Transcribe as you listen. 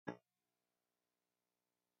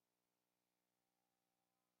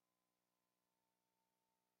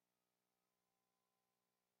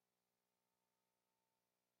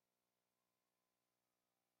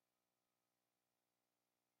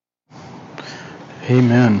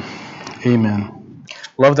Amen. Amen.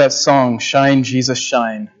 Love that song, Shine, Jesus,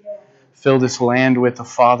 Shine. Fill this land with the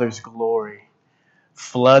Father's glory.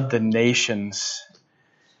 Flood the nations.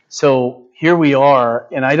 So here we are,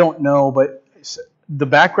 and I don't know, but the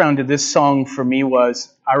background to this song for me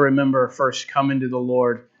was, I remember first coming to the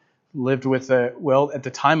Lord, lived with at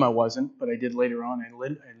the time I wasn't, but I did later on.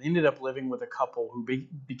 I ended up living with a couple who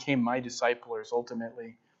became my disciplers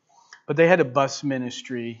ultimately. But they had a bus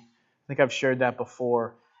ministry. I think I've shared that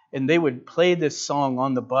before. And they would play this song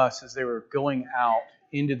on the bus as they were going out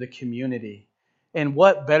into the community. And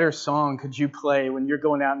what better song could you play when you're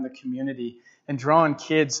going out in the community and drawing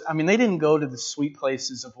kids? I mean, they didn't go to the sweet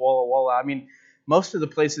places of Walla Walla. I mean, most of the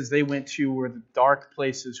places they went to were the dark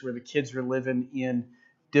places where the kids were living in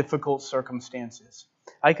difficult circumstances.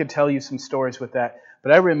 I could tell you some stories with that.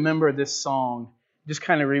 But I remember this song just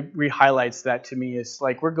kind of re-highlights that to me. It's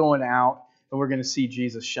like we're going out and we're going to see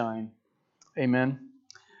Jesus shine. Amen.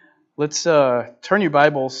 Let's turn your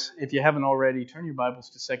Bibles, if you haven't already, turn your Bibles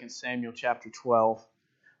to 2 Samuel chapter 12.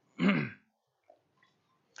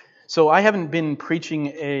 So I haven't been preaching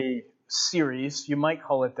a series, you might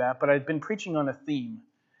call it that, but I've been preaching on a theme.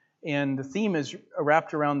 And the theme is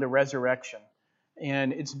wrapped around the resurrection.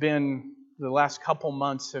 And it's been, the last couple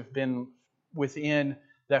months have been within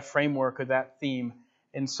that framework of that theme.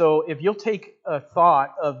 And so if you'll take a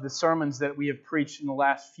thought of the sermons that we have preached in the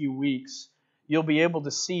last few weeks, you'll be able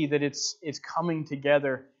to see that it's coming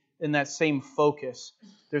together in that same focus.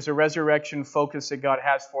 There's a resurrection focus that God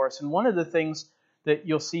has for us. And one of the things that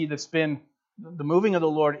you'll see that's been the moving of the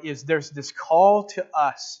Lord is there's this call to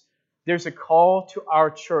us. There's a call to our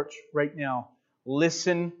church right now.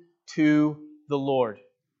 Listen to the Lord.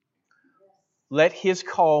 Let His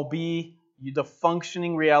call be the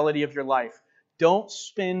functioning reality of your life. Don't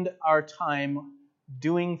spend our time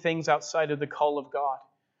doing things outside of the call of God.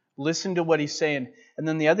 Listen to what He's saying. And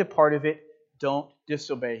then the other part of it, don't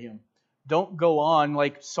disobey Him. Don't go on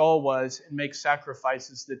like Saul was and make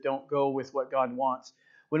sacrifices that don't go with what God wants.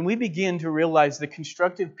 When we begin to realize the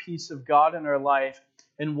constructive piece of God in our life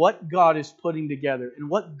and what God is putting together and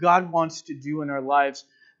what God wants to do in our lives,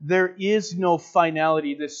 there is no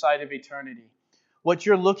finality this side of eternity. What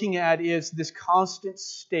you're looking at is this constant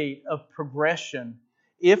state of progression.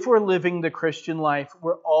 If we're living the Christian life,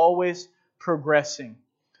 we're always progressing.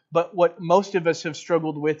 But what most of us have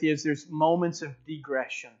struggled with is there's moments of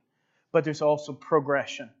degression, but there's also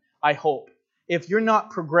progression, I hope. If you're not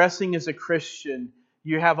progressing as a Christian,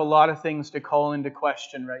 you have a lot of things to call into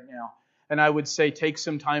question right now. And I would say take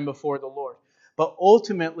some time before the Lord. But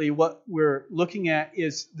ultimately, what we're looking at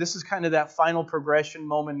is this is kind of that final progression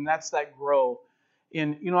moment, and that's that grow.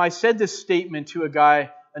 And, I said this statement to a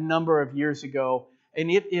guy a number of years ago, and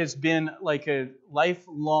it has been like a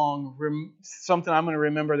lifelong, something I'm going to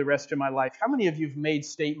remember the rest of my life. How many of you have made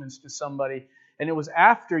statements to somebody, and it was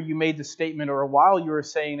after you made the statement or while you were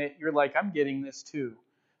saying it, you're like, I'm getting this too.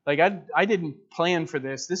 Like, I didn't plan for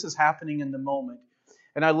this. This is happening in the moment.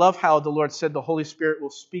 And I love how the Lord said the Holy Spirit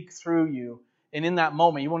will speak through you. And in that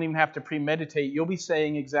moment, you won't even have to premeditate. You'll be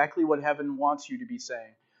saying exactly what heaven wants you to be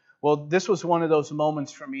saying. Well, this was one of those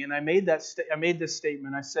moments for me, and I made this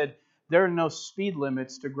statement. I said, there are no speed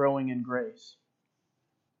limits to growing in grace.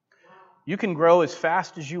 You can grow as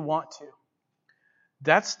fast as you want to.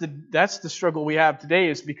 That's the struggle we have today,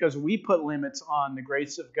 is because we put limits on the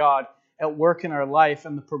grace of God at work in our life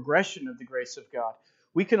and the progression of the grace of God.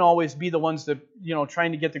 We can always be the ones that,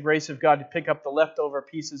 trying to get the grace of God to pick up the leftover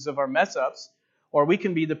pieces of our mess-ups, or we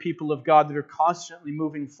can be the people of God that are constantly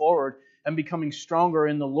moving forward and becoming stronger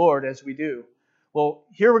in the Lord as we do. Well,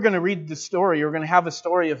 here we're going to read the story. We're going to have a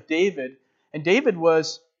story of David. And David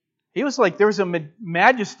was like, there was a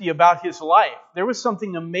majesty about his life. There was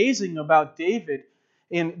something amazing about David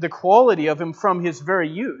in the quality of him from his very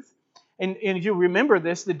youth. And if you remember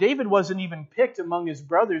this, that David wasn't even picked among his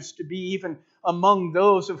brothers to be even among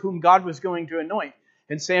those of whom God was going to anoint.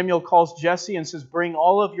 And Samuel calls Jesse and says, bring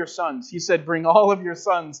all of your sons. He said, bring all of your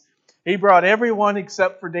sons. He brought everyone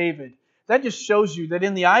except for David. That just shows you that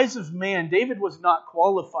in the eyes of man, David was not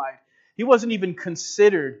qualified. He wasn't even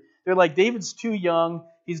considered. They're like, David's too young.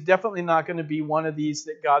 He's definitely not going to be one of these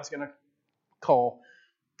that God's going to call.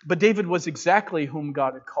 But David was exactly whom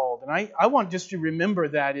God had called. And I want just to remember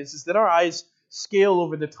that is that our eyes scale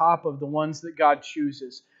over the top of the ones that God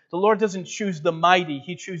chooses. The Lord doesn't choose the mighty.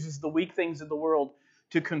 He chooses the weak things of the world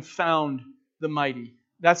to confound the mighty.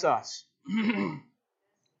 That's us.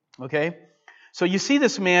 Okay? So you see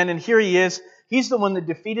this man, and here he is. He's the one that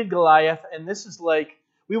defeated Goliath, and this is like,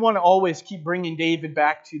 we want to always keep bringing David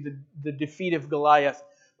back to the defeat of Goliath.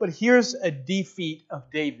 But here's a defeat of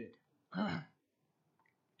David.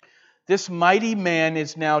 This mighty man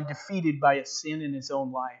is now defeated by a sin in his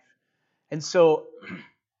own life. And so,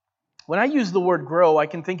 when I use the word grow, I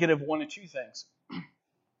can think of one of two things.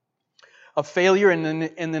 A failure and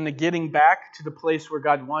then a getting back to the place where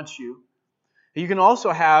God wants you. You can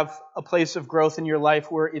also have a place of growth in your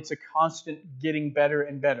life where it's a constant getting better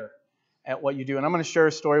and better at what you do. And I'm going to share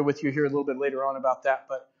a story with you here a little bit later on about that,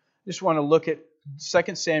 but I just want to look at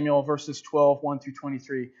 2 Samuel verses 12, 1 through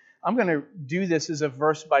 23. I'm going to do this as a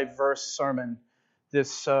verse-by-verse sermon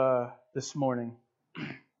this morning.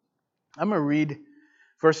 I'm going to read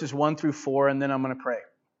verses 1 through 4, and then I'm going to pray.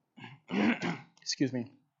 Excuse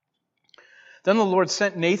me. Then the Lord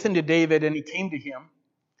sent Nathan to David, and he came to him.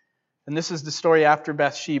 And this is the story after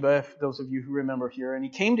Bathsheba, if those of you who remember here. And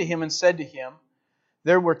he came to him and said to him,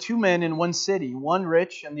 there were two men in one city, one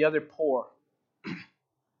rich and the other poor.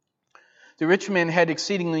 The rich man had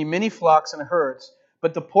exceedingly many flocks and herds,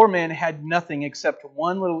 but the poor man had nothing except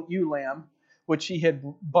one little ewe lamb, which he had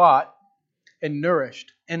bought and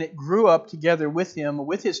nourished. And it grew up together with him,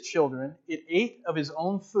 with his children. It ate of his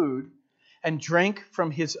own food and drank from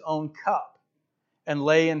his own cup and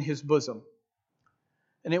lay in his bosom.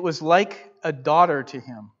 And it was like a daughter to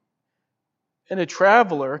him. And a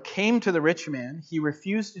traveler came to the rich man. He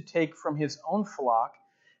refused to take from his own flock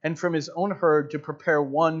and from his own herd to prepare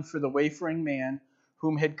one for the wayfaring man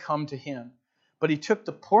whom had come to him. But he took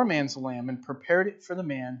the poor man's lamb and prepared it for the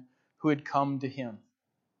man who had come to him.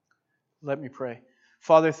 Let me pray.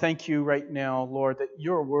 Father, thank you right now, Lord, that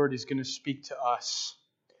your word is going to speak to us.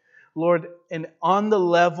 Lord, and on the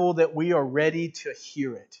level that we are ready to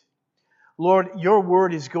hear it. Lord, your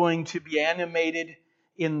word is going to be animated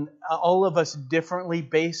in all of us differently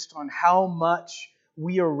based on how much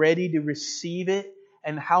we are ready to receive it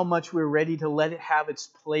and how much we're ready to let it have its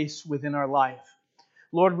place within our life.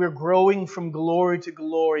 Lord, we're growing from glory to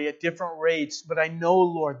glory at different rates, but I know,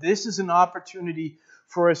 Lord, this is an opportunity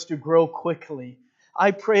for us to grow quickly.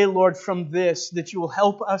 I pray, Lord, from this that you will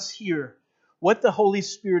help us hear what the Holy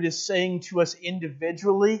Spirit is saying to us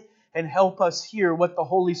individually and help us hear what the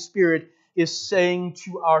Holy Spirit is saying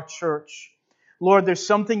to our church. Lord, there's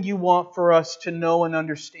something you want for us to know and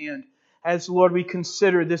understand as, Lord, we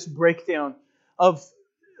consider this breakdown of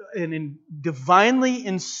an divinely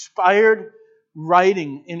inspired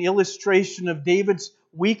writing, an illustration of David's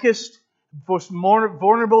weakest, most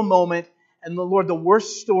vulnerable moment, and Lord, the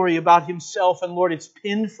worst story about himself, and Lord, it's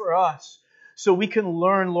pinned for us so we can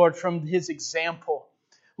learn, Lord, from his example.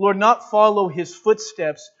 Lord, not follow his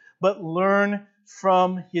footsteps, but learn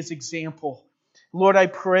from his example. Lord, I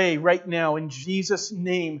pray right now in Jesus'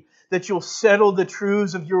 name that you'll settle the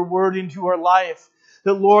truths of your word into our life.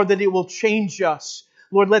 That, Lord, that it will change us.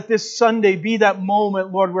 Lord, let this Sunday be that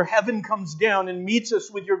moment, Lord, where heaven comes down and meets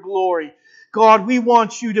us with your glory. God, we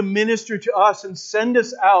want you to minister to us and send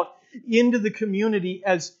us out into the community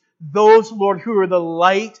as those, Lord, who are the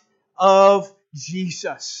light of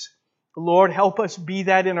Jesus. Lord, help us be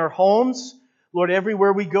that in our homes. Lord,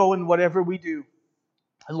 everywhere we go and whatever we do.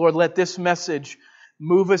 And Lord, let this message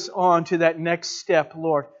move us on to that next step,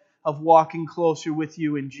 Lord, of walking closer with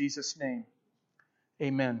you in Jesus' name.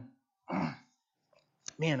 Amen.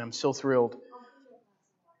 Man, I'm so thrilled.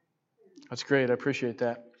 That's great. I appreciate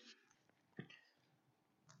that.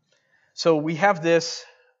 So we have this,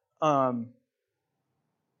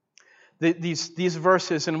 these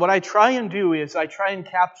verses, and what I try and do is I try and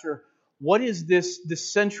capture what is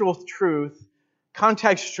this central truth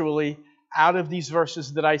contextually out of these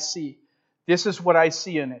verses that I see. This is what I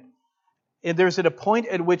see in it. And there's at a point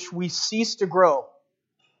at which we cease to grow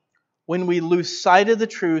when we lose sight of the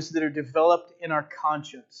truths that are developed in our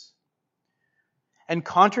conscience and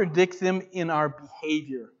contradict them in our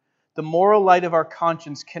behavior. The moral light of our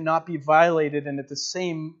conscience cannot be violated and at the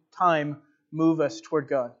same time move us toward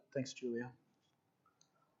God. Thanks, Julia.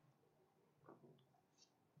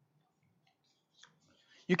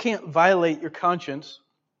 You can't violate your conscience.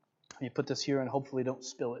 Let me put this here and hopefully don't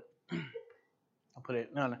spill it. I'll put it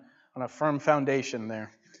on a firm foundation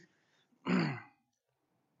there.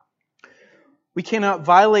 We cannot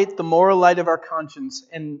violate the moral light of our conscience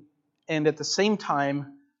and at the same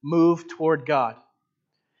time move toward God.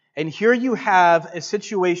 And here you have a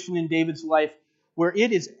situation in David's life where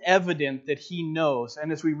it is evident that he knows,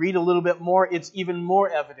 and as we read a little bit more, it's even more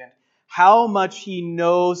evident how much he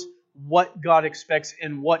knows what God expects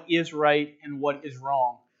and what is right and what is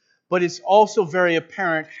wrong. But it's also very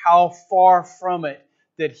apparent how far from it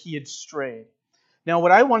that he had strayed. Now,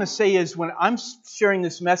 what I want to say is when I'm sharing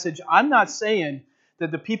this message, I'm not saying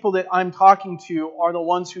that the people that I'm talking to are the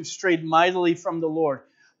ones who strayed mightily from the Lord.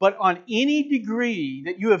 But on any degree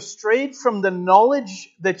that you have strayed from the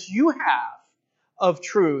knowledge that you have of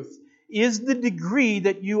truth, is the degree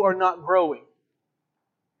that you are not growing.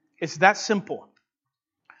 It's that simple.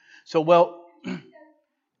 So,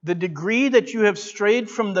 the degree that you have strayed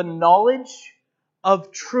from the knowledge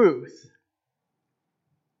of truth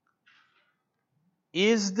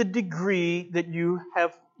is the degree that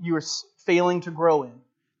you're failing to grow in.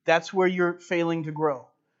 That's where you're failing to grow.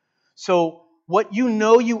 So what you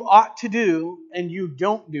know you ought to do and you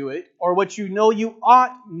don't do it, or what you know you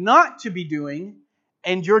ought not to be doing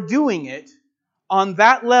and you're doing it, on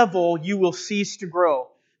that level you will cease to grow.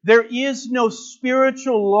 There is no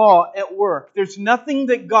spiritual law at work. There's nothing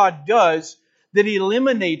that God does that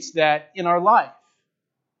eliminates that in our life.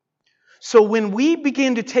 So when we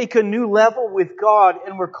begin to take a new level with God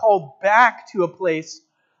and we're called back to a place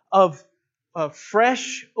of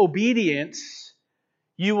fresh obedience,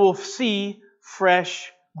 you will see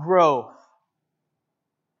fresh growth.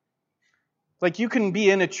 Like you can be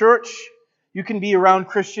in a church, you can be around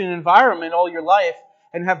Christian environment all your life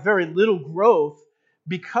and have very little growth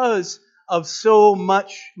because of so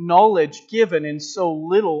much knowledge given and so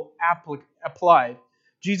little applied.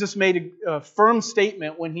 Jesus made a firm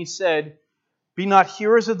statement when He said, "Be not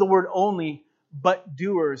hearers of the word only, but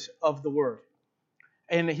doers of the word."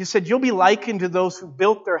 And He said, you'll be likened to those who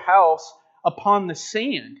built their house upon the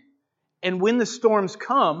sand. And when the storms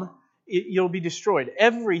come, you'll be destroyed.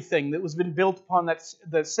 Everything that was been built upon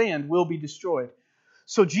that sand will be destroyed.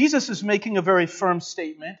 So Jesus is making a very firm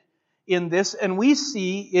statement in this. And we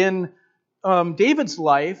see in David's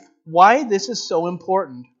life why this is so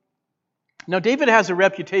important. Now, David has a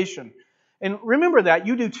reputation. And remember that,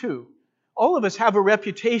 you do too. All of us have a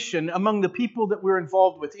reputation among the people that we're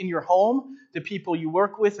involved with in your home, the people you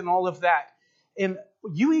work with, and all of that. And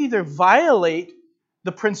you either violate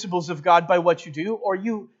the principles of God by what you do, or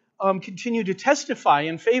you continue to testify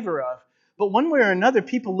in favor of. But one way or another,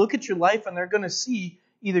 people look at your life and they're going to see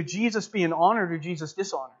either Jesus being honored or Jesus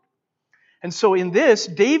dishonored. And so in this,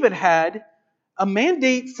 David had a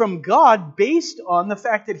mandate from God based on the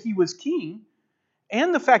fact that he was king,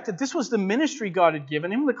 and the fact that this was the ministry God had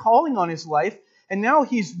given him, the calling on his life, and now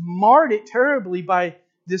he's marred it terribly by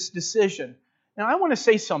this decision. Now I want to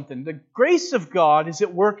say something. The grace of God is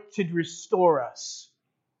at work to restore us.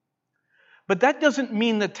 But that doesn't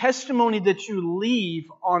mean the testimony that you leave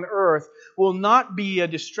on earth will not be a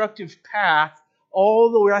destructive path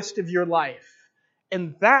all the rest of your life.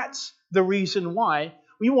 And that's the reason why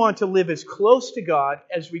we want to live as close to God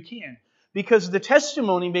as we can. Because the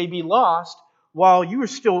testimony may be lost while you are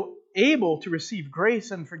still able to receive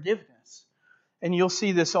grace and forgiveness. And you'll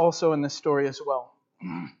see this also in this story as well.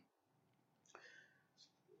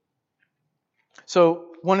 So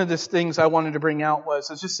one of the things I wanted to bring out was,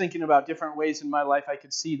 I was just thinking about different ways in my life I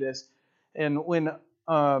could see this. And when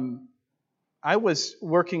I was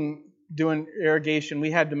working doing irrigation,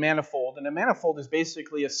 we had the manifold. And a manifold is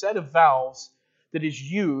basically a set of valves that is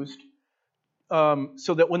used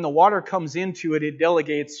so that when the water comes into it, it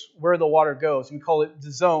delegates where the water goes. We call it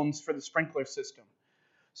the zones for the sprinkler system.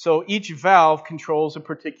 So each valve controls a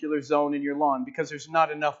particular zone in your lawn because there's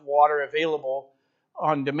not enough water available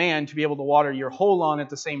on demand to be able to water your whole lawn at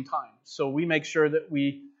the same time. So we make sure that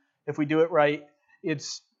if we do it right,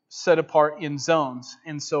 it's set apart in zones.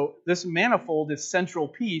 And so this manifold is central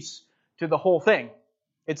piece to the whole thing.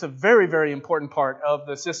 It's a very, very important part of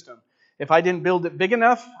the system. If I didn't build it big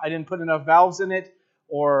enough, I didn't put enough valves in it,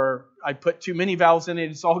 or I put too many valves in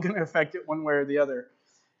it, it's all going to affect it one way or the other.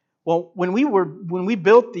 Well, when we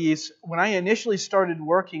built these, when I initially started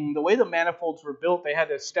working, the way the manifolds were built, they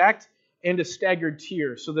had a stacked and a staggered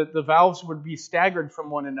tier, so that the valves would be staggered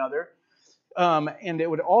from one another, and it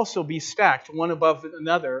would also be stacked one above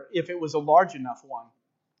another if it was a large enough one.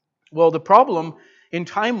 Well, the problem in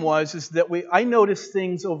time is that I noticed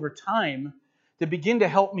things over time that begin to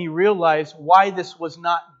help me realize why this was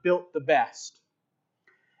not built the best.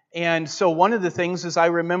 And so one of the things is I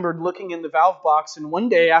remembered looking in the valve box, and one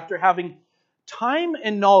day after having time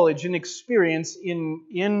and knowledge and experience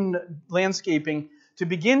in landscaping to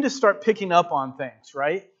begin to start picking up on things,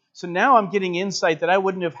 right? So now I'm getting insight that I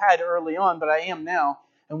wouldn't have had early on, but I am now.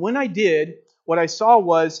 And when I did, what I saw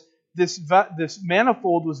was this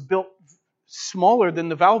manifold was built smaller than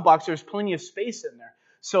the valve box. There's plenty of space in there.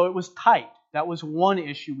 So it was tight. That was one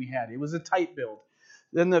issue we had. It was a tight build.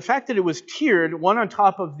 Then the fact that it was tiered, one on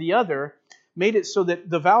top of the other, made it so that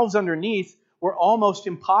the valves underneath were almost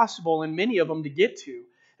impossible, and many of them to get to.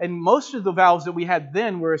 And most of the valves that we had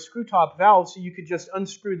then were a screw-top valve, so you could just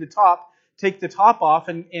unscrew the top, take the top off,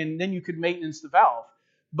 and then you could maintenance the valve.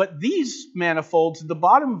 But these manifolds, the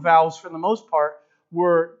bottom valves for the most part,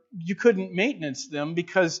 you couldn't maintenance them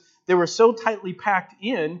because they were so tightly packed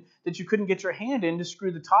in that you couldn't get your hand in to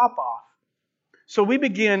screw the top off. So I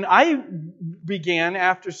began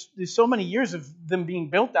after so many years of them being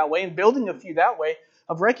built that way and building a few that way,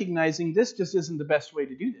 of recognizing this just isn't the best way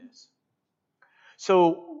to do this.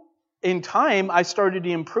 So in time, I started to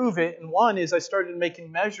improve it. And one is I started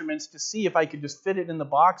making measurements to see if I could just fit it in the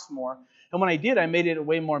box more. And when I did, I made it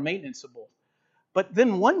way more maintenanceable. But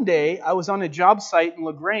then one day, I was on a job site in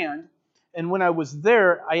La Grande, and when I was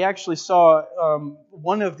there, I actually saw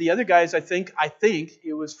one of the other guys, I think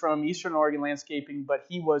it was from Eastern Oregon Landscaping, but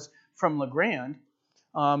he was from La Grande,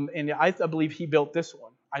 and I believe he built this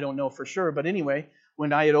one. I don't know for sure, but anyway,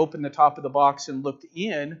 when I had opened the top of the box and looked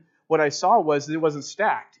in, what I saw was it wasn't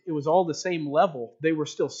stacked. It was all the same level. They were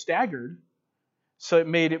still staggered, so it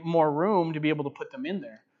made it more room to be able to put them in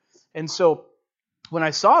there. And so when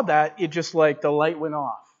I saw that, it just like the light went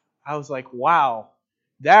off. I was like, wow,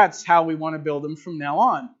 that's how we want to build them from now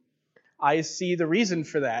on. I see the reason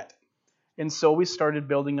for that. And so we started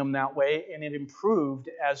building them that way, and it improved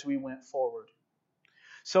as we went forward.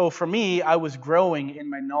 So for me, I was growing in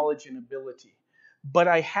my knowledge and ability. But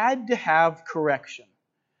I had to have correction.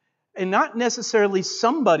 And not necessarily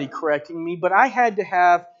somebody correcting me, but I had to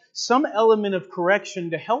have some element of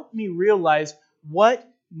correction to help me realize what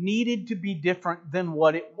needed to be different than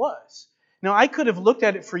what it was. Now, I could have looked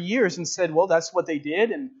at it for years and said, well, that's what they did,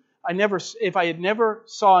 and if I had never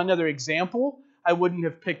saw another example, I wouldn't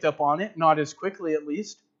have picked up on it, not as quickly at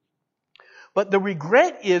least. But the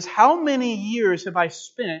regret is, how many years have I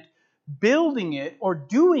spent building it or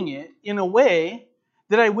doing it in a way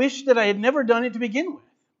that I wish that I had never done it to begin with?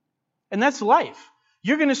 And that's life.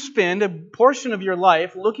 You're going to spend a portion of your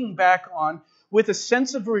life looking back on with a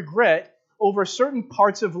sense of regret over certain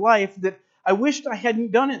parts of life that I wished I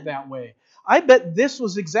hadn't done it that way. I bet this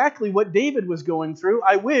was exactly what David was going through.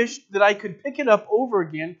 I wished that I could pick it up over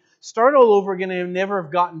again, start all over again, and never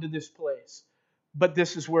have gotten to this place. But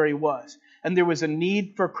this is where he was. And there was a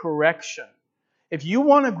need for correction. If you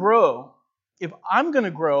want to grow, if I'm going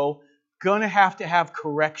to grow, going to have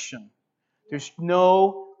correction. There's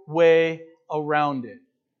no way around it.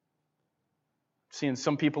 Seeing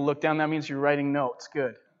some people look down, that means you're writing notes.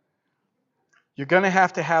 Good. You're going to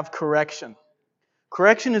have correction.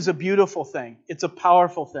 Correction is a beautiful thing. It's a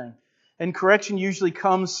powerful thing. And correction usually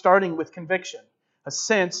comes starting with conviction, a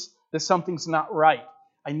sense that something's not right.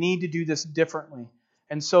 I need to do this differently.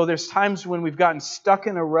 And so there's times when we've gotten stuck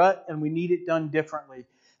in a rut and we need it done differently.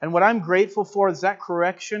 And what I'm grateful for is that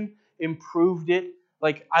correction improved it.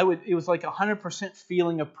 It was like 100%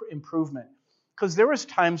 feeling of improvement. Because there was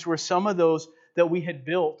times where some of those that we had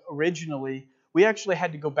built originally, we actually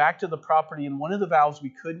had to go back to the property, and one of the valves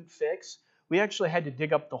we couldn't fix. We actually had to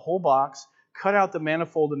dig up the whole box, cut out the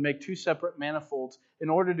manifold, and make two separate manifolds in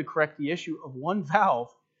order to correct the issue of one valve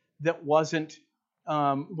that wasn't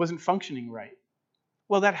functioning right.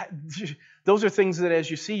 Well, those are things that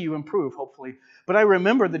as you see, you improve, hopefully. But I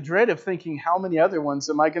remember the dread of thinking, how many other ones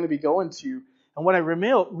am I going to be going to? And what I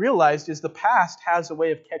realized is the past has a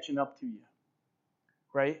way of catching up to you,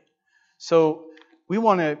 right? So we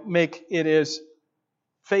want to make it as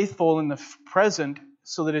faithful in the present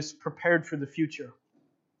so that it's prepared for the future.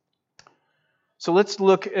 So let's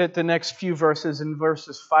look at the next few verses in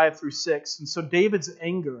verses 5 through 6. And so David's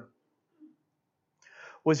anger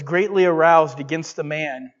was greatly aroused against the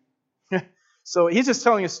man. So he's just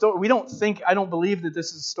telling a story. I don't believe that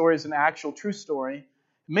this story is an actual true story. It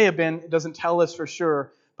may have been, it doesn't tell us for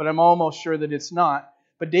sure, but I'm almost sure that it's not.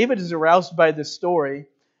 But David is aroused by this story,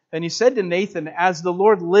 and he said to Nathan, "As the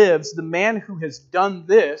Lord lives, the man who has done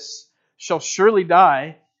this shall surely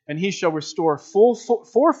die, and he shall restore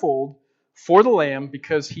fourfold for the lamb,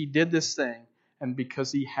 because he did this thing, and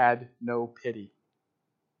because he had no pity."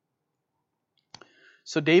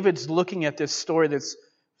 So David's looking at this story that's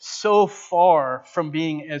so far from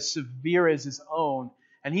being as severe as his own,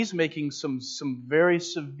 and he's making some very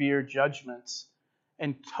severe judgments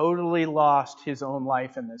and totally lost his own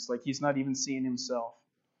life in this. Like he's not even seeing himself.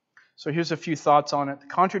 So here's a few thoughts on it. The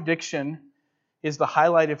contradiction is the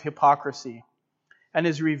highlight of hypocrisy and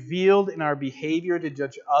is revealed in our behavior to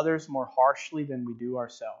judge others more harshly than we do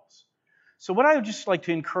ourselves. So what I would just like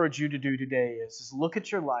to encourage you to do today is look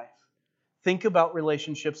at your life. Think about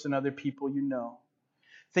relationships and other people you know.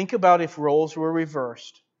 Think about if roles were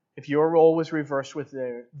reversed, if your role was reversed with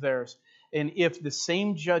theirs, and if the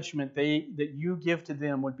same judgment that you give to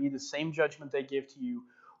them would be the same judgment they give to you,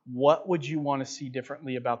 what would you want to see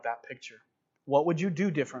differently about that picture? What would you do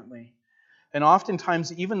differently? And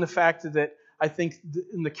oftentimes, even the fact that I think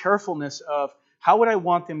in the carefulness of how would I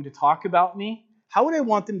want them to talk about me? How would I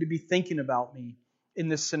want them to be thinking about me in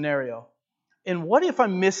this scenario? And what if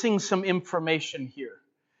I'm missing some information here?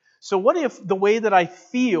 So what if the way that I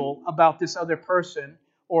feel about this other person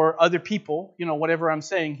or other people, whatever I'm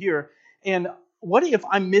saying here, and what if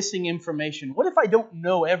I'm missing information? What if I don't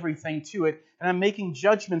know everything to it and I'm making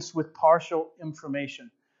judgments with partial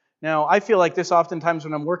information? Now, I feel like this oftentimes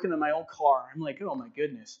when I'm working in my own car. I'm like, oh my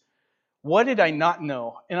goodness, what did I not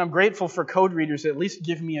know? And I'm grateful for code readers that at least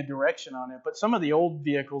give me a direction on it. But some of the old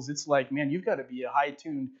vehicles, it's like, man, you've got to be a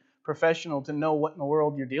high-tuned professional to know what in the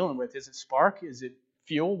world you're dealing with. Is it spark? Is it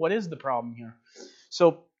fuel? What is the problem here?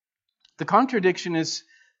 So the contradiction is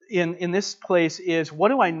in this place is, what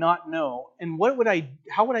do I not know? And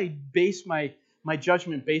how would I base my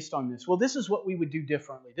judgment based on this? Well, this is what we would do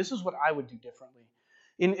differently. This is what I would do differently.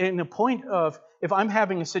 In a point of, if I'm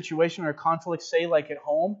having a situation or a conflict, say like at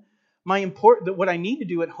home, what I need to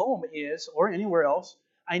do at home is, or anywhere else,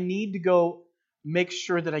 I need to go make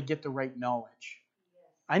sure that I get the right knowledge.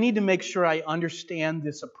 I need to make sure I understand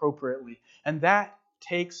this appropriately. And that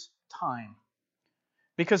takes time.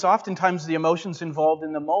 Because oftentimes the emotions involved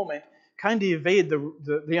in the moment kind of evade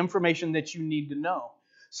the information that you need to know.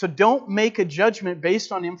 So don't make a judgment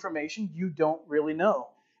based on information you don't really know.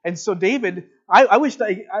 And so David, I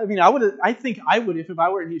think I would, if I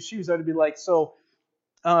were in his shoes, I would be like, so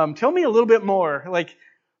tell me a little bit more. Like,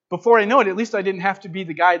 before I know it, at least I didn't have to be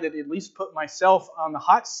the guy that at least put myself on the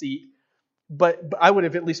hot seat. But I would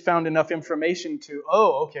have at least found enough information to,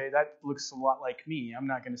 oh, okay, that looks a lot like me. I'm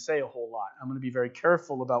not going to say a whole lot. I'm going to be very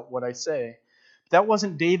careful about what I say. That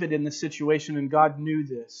wasn't David in this situation, and God knew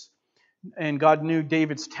this. And God knew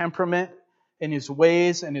David's temperament and his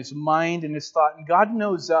ways and his mind and his thought. And God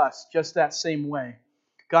knows us just that same way.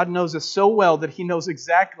 God knows us so well that He knows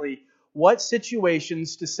exactly what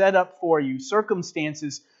situations to set up for you,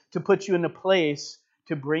 circumstances to put you in a place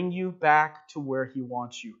to bring you back to where He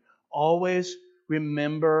wants you. Always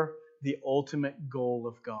remember the ultimate goal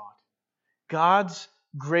of God. God's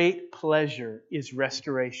great pleasure is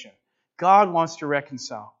restoration. God wants to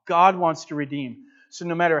reconcile. God wants to redeem. So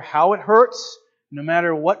no matter how it hurts, no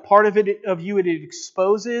matter what part of you it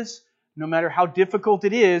exposes, no matter how difficult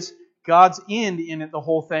it is, God's end in it, the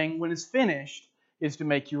whole thing, when it's finished, is to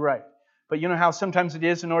make you right. But you know how sometimes it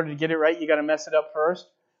is, in order to get it right, you got to mess it up first?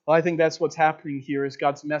 Well, I think that's what's happening here, is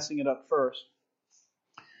God's messing it up first.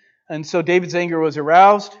 And so David's anger was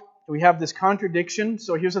aroused. We have this contradiction.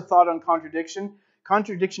 So here's a thought on contradiction.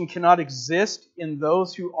 Contradiction cannot exist in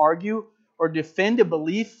those who argue or defend a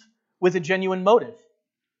belief with a genuine motive.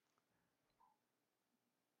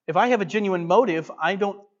 If I have a genuine motive, I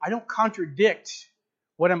don't contradict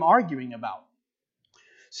what I'm arguing about.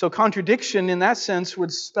 So contradiction in that sense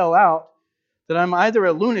would spell out that I'm either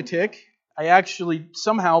a lunatic, I actually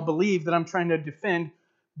somehow believe that I'm trying to defend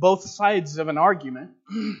both sides of an argument,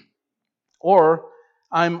 or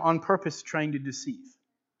I'm on purpose trying to deceive,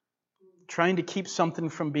 trying to keep something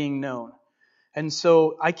from being known. And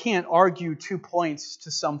so I can't argue 2 points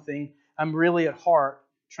to something. I'm really at heart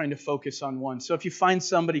trying to focus on one. So if you find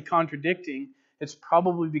somebody contradicting, it's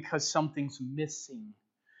probably because something's missing.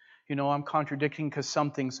 I'm contradicting because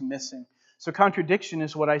something's missing. So contradiction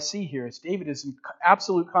is what I see here. David is in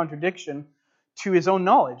absolute contradiction to his own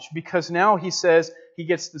knowledge, because now he says he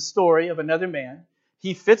gets the story of another man.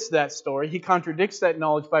 He fits that story. He contradicts that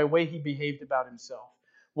knowledge by the way he behaved about himself,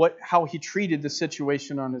 how he treated the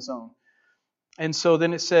situation on his own. And so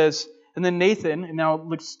then it says, and then Nathan, and now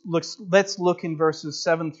let's look in verses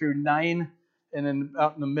 7 through 9, and then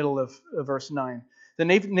out in the middle of verse 9. Then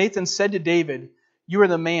Nathan said to David, "You are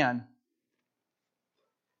the man."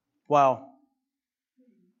 Wow.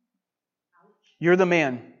 You're the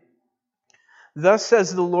man. "Thus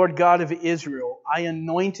says the Lord God of Israel, I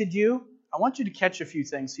anointed you." I want you to catch a few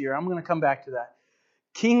things here. I'm going to come back to that.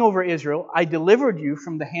 "King over Israel, I delivered you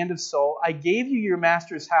from the hand of Saul. I gave you your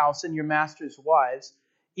master's house and your master's wives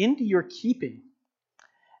into your keeping,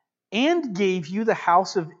 and gave you the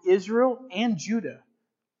house of Israel and Judah."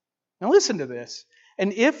 Now listen to this.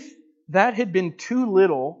 "And if that had been too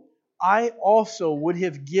little, I also would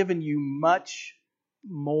have given you much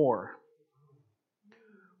more.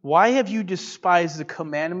 Why have you despised the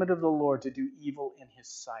commandment of the Lord to do evil in His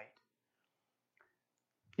sight?"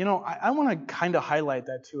 I want to kind of highlight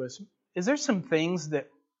that to us. Is there some things that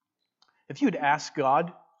if you had asked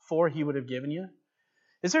God for, He would have given you?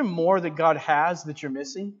 Is there more that God has that you're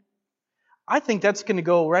missing? I think that's going to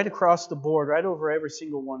go right across the board, right over every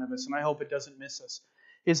single one of us, and I hope it doesn't miss us.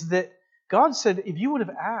 Is that God said, if you would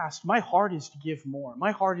have asked, my heart is to give more.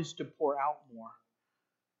 My heart is to pour out more.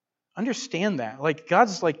 Understand that.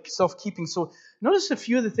 God's self-keeping. So notice a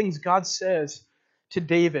few of the things God says to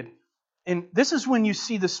David. And this is when you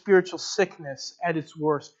see the spiritual sickness at its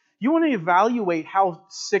worst. You want to evaluate how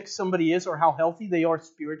sick somebody is or how healthy they are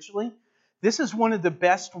spiritually? This is one of the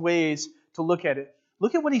best ways to look at it.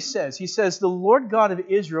 Look at what he says. He says, the Lord God of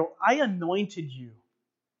Israel, I anointed you.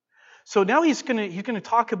 So now he's going to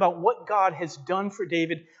talk about what God has done for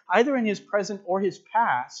David, either in his present or his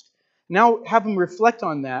past. Now have him reflect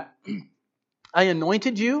on that. I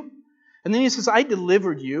anointed you. And then he says, I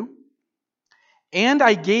delivered you. And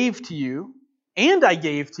I gave to you. And I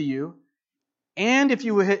gave to you. And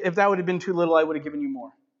if that would have been too little, I would have given you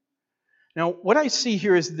more. Now, what I see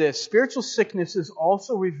here is this. Spiritual sickness is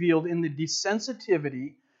also revealed in the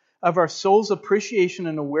desensitivity of our soul's appreciation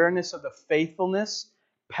and awareness of the faithfulness,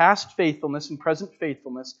 past faithfulness and present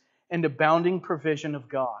faithfulness, and abounding provision of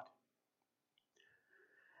God.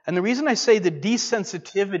 And the reason I say the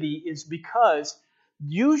desensitivity is because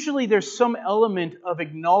usually there's some element of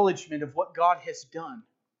acknowledgement of what God has done.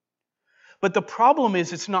 But the problem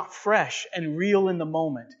is it's not fresh and real in the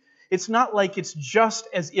moment. It's not like it's just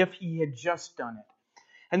as if He had just done it.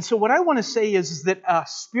 And so what I want to say is that a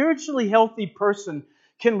spiritually healthy person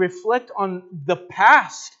can reflect on the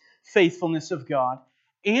past faithfulness of God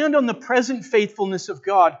and on the present faithfulness of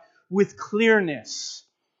God with clearness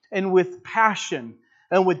and with passion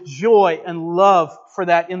and with joy and love for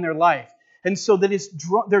that in their life. And so that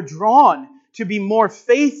they're drawn to be more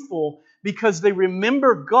faithful because they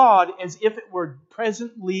remember God as if it were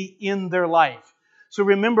presently in their life. So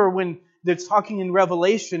remember when they're talking in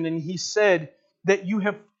Revelation and He said that you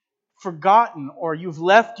have forgotten or you've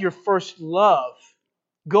left your first love.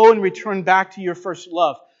 Go and return back to your first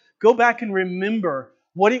love. Go back and remember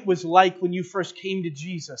what it was like when you first came to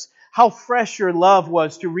Jesus. How fresh your love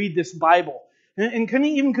was to read this Bible. And can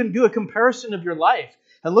you even do a comparison of your life?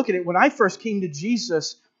 And look at it. When I first came to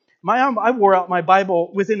Jesus, I wore out my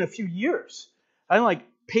Bible within a few years.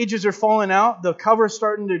 Pages are falling out. The cover's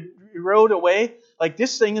starting to erode away.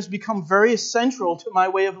 This thing has become very essential to my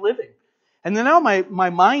way of living. And then now my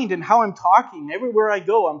mind and how I'm talking, everywhere I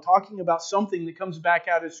go, I'm talking about something that comes back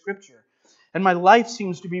out of Scripture. And my life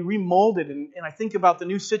seems to be remolded. And I think about the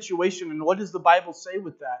new situation and what does the Bible say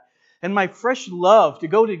with that? And my fresh love to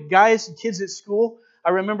go to guys and kids at school. I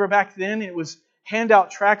remember back then it was handout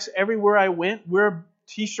tracts everywhere I went, wear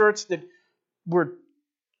T-shirts that were,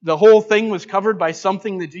 the whole thing was covered by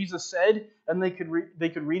something that Jesus said, and they could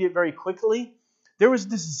read it very quickly. There was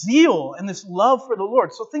this zeal and this love for the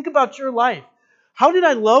Lord. So think about your life. How did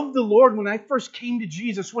I love the Lord when I first came to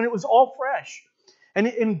Jesus, when it was all fresh?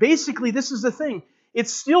 And basically, this is the thing.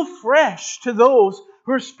 It's still fresh to those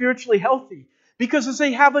who are spiritually healthy. Because as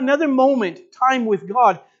they have another moment, time with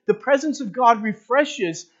God, the presence of God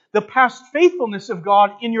refreshes the past faithfulness of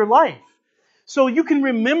God in your life. So you can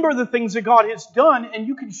remember the things that God has done, and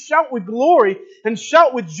you can shout with glory and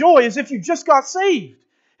shout with joy as if you just got saved.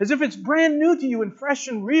 As if it's brand new to you and fresh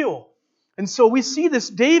and real. And so we see this.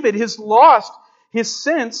 David has lost his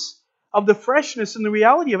sense of the freshness and the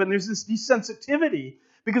reality of it. And there's this desensitivity.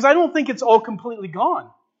 Because I don't think it's all completely gone.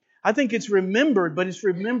 I think it's remembered, but it's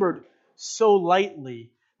remembered so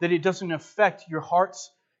lightly that it doesn't affect your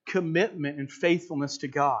heart's commitment and faithfulness to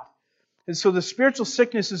God. And so the spiritual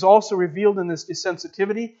sickness is also revealed in this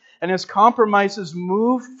desensitivity. And as compromises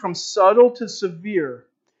move from subtle to severe,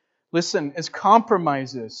 listen, as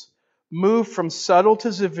compromises move from subtle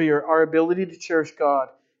to severe, our ability to cherish God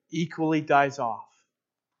equally dies off.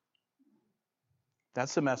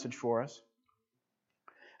 That's the message for us.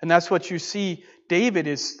 And that's what you see. David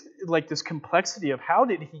is like this complexity of how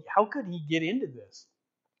could he get into this?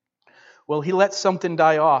 Well, he let something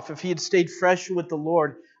die off. If he had stayed fresh with the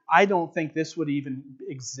Lord, I don't think this would even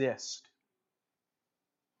exist.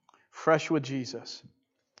 Fresh with Jesus.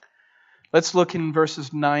 Let's look in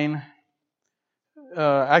verses 9.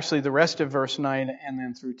 The rest of verse 9 and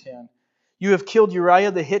then through 10. You have killed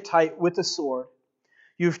Uriah the Hittite with a sword.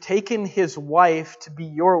 You have taken his wife to be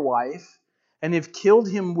your wife, and have killed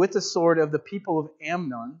him with the sword of the people of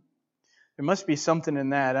Amnon. There must be something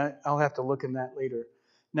in that. I'll have to look in that later.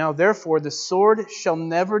 Now, therefore, the sword shall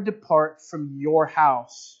never depart from your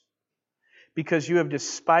house, because you have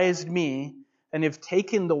despised me, and have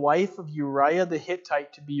taken the wife of Uriah the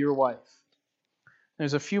Hittite to be your wife.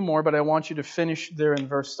 There's a few more, but I want you to finish there in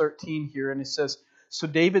verse 13 here. And it says, So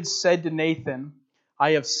David said to Nathan,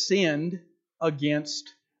 I have sinned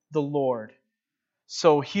against the Lord.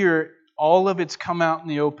 So here, all of it's come out in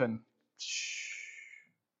the open.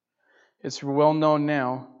 It's well known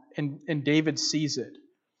now. And David sees it.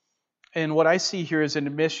 And what I see here is an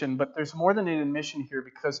admission, but there's more than an admission here,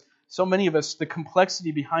 because so many of us, the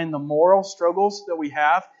complexity behind the moral struggles that we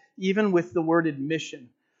have, even with the word admission.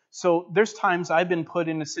 So there's times I've been put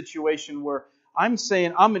in a situation where I'm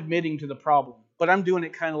saying, I'm admitting to the problem. but I'm doing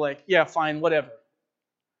it kind of like, yeah, fine, whatever.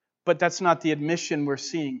 But that's not the admission we're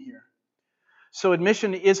seeing here. So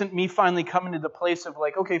admission isn't me finally coming to the place of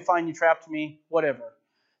like, okay, fine, you trapped me, whatever.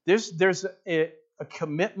 There's a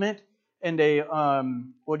commitment and a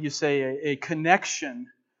connection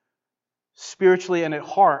spiritually and at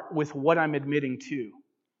heart with what I'm admitting to.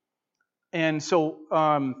 And so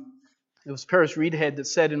it was Paris Reidhead that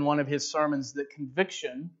said in one of his sermons that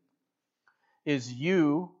conviction is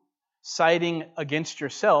you siding against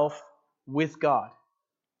yourself with God.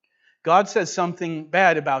 God says something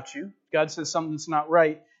bad about you. God says something that's not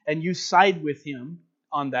right, and you side with Him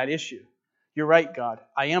on that issue. You're right, God.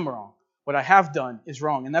 I am wrong. What I have done is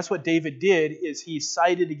wrong. And that's what David did, is he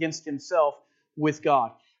sided against himself with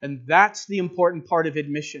God. And that's the important part of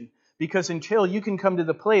admission. Because until you can come to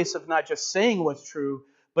the place of not just saying what's true,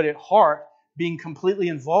 but at heart being completely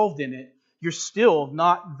involved in it, you're still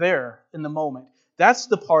not there in the moment. That's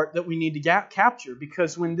the part that we need to capture.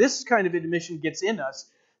 Because when this kind of admission gets in us,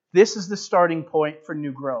 this is the starting point for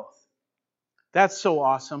new growth. That's so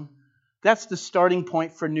awesome. That's the starting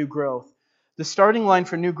point for new growth. The starting line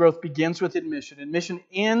for new growth begins with admission. Admission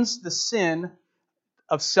ends the sin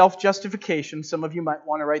of self-justification. Some of you might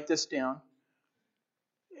want to write this down.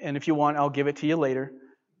 And if you want, I'll give it to you later.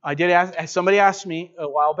 Somebody asked me a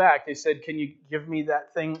while back, they said, can you give me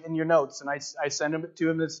that thing in your notes? And I sent it to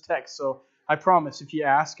him as text. So I promise, if you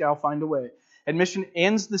ask, I'll find a way. Admission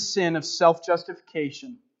ends the sin of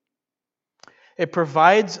self-justification. It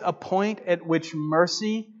provides a point at which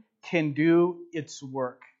mercy can do its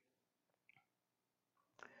work.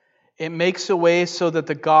 It makes a way so that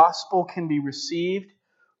the gospel can be received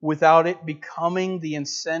without it becoming the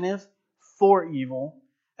incentive for evil,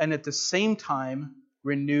 and at the same time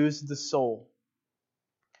renews the soul.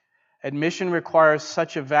 Admission requires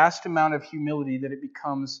such a vast amount of humility that it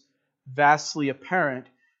becomes vastly apparent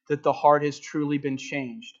that the heart has truly been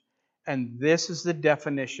changed. And this is the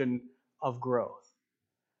definition of growth.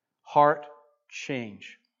 Heart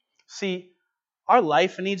change. See, our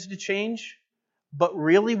life needs to change, but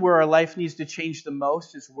really where our life needs to change the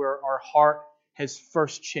most is where our heart has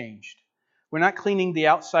first changed. We're not cleaning the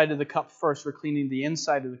outside of the cup first, we're cleaning the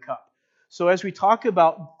inside of the cup. So as we talk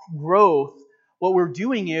about growth, what we're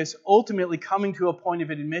doing is ultimately coming to a point of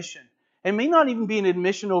admission. It may not even be an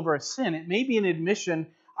admission over a sin. It may be an admission,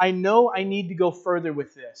 I know I need to go further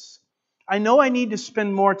with this. I know I need to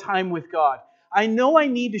spend more time with God. I know I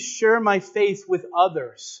need to share my faith with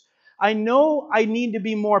others. I know I need to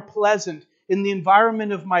be more pleasant in the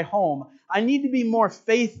environment of my home. I need to be more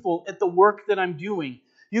faithful at the work that I'm doing.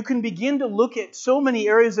 You can begin to look at so many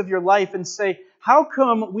areas of your life and say, how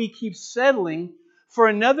come we keep settling for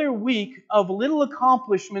another week of little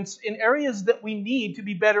accomplishments in areas that we need to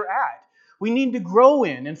be better at? We need to grow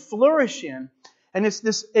in and flourish in. And it's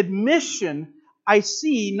this admission, I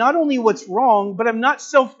see not only what's wrong, but I'm not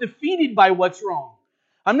self-defeated by what's wrong.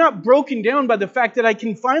 I'm not broken down by the fact that I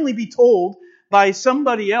can finally be told by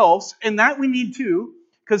somebody else, and that we need to,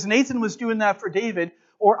 because Nathan was doing that for David,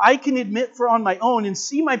 or I can admit for on my own and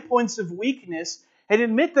see my points of weakness and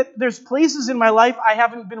admit that there's places in my life I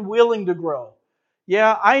haven't been willing to grow.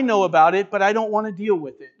 Yeah, I know about it, but I don't want to deal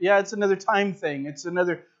with it. Yeah, it's another time thing. It's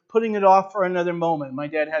another putting it off for another moment. My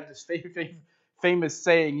dad had this famous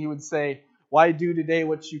saying. He would say, why do today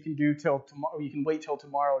what you can do till tomorrow? You can wait till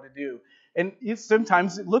tomorrow to do. And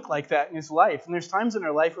sometimes it looked like that in his life. And there's times in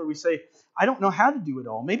our life where we say, I don't know how to do it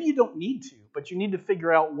all. Maybe you don't need to, but you need to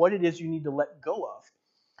figure out what it is you need to let go of.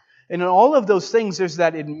 And in all of those things, there's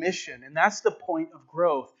that admission. And that's the point of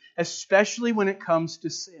growth, especially when it comes to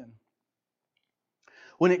sin.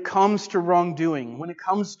 When it comes to wrongdoing, when it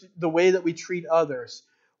comes to the way that we treat others,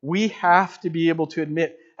 we have to be able to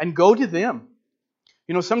admit and go to them.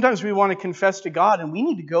 You know, sometimes we want to confess to God and we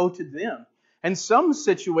need to go to them. And some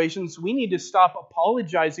situations we need to stop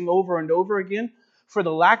apologizing over and over again for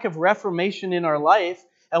the lack of reformation in our life,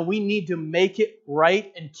 and we need to make it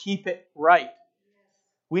right and keep it right.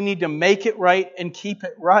 We need to make it right and keep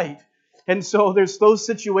it right. And so there's those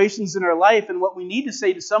situations in our life, and what we need to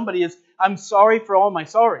say to somebody is, I'm sorry for all my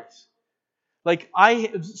sorries. Like,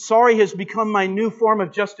 sorry has become my new form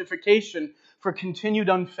of justification for continued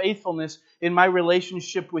unfaithfulness in my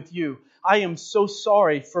relationship with you. I am so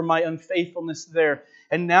sorry for my unfaithfulness there.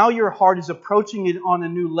 And now your heart is approaching it on a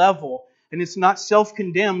new level. And it's not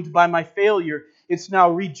self-condemned by my failure. It's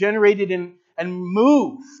now regenerated and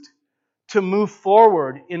moved to move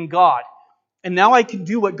forward in God. And now I can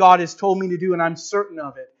do what God has told me to do, and I'm certain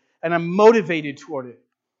of it. And I'm motivated toward it.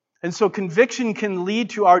 And so conviction can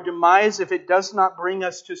lead to our demise if it does not bring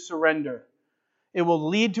us to surrender. It will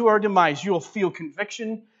lead to our demise. You will feel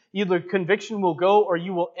conviction. Either conviction will go or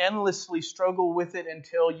you will endlessly struggle with it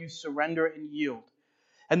until you surrender and yield.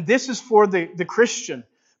 And this is for the Christian,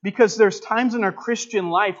 because there's times in our Christian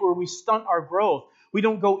life where we stunt our growth. We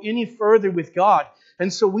don't go any further with God.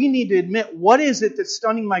 And so we need to admit, what is it that's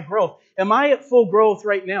stunning my growth? Am I at full growth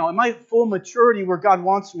right now? Am I at full maturity where God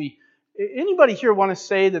wants me? Anybody here want to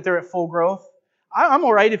say that they're at full growth? I'm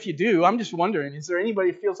all right if you do. I'm just wondering, is there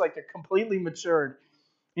anybody who feels like they're completely matured?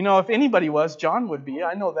 If anybody was, John would be.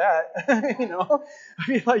 I know that.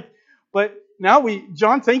 But now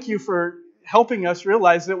John, thank you for helping us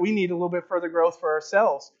realize that we need a little bit further growth for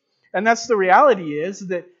ourselves. And that's the reality, is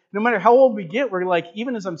that no matter how old we get, we're like,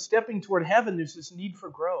 even as I'm stepping toward heaven, there's this need for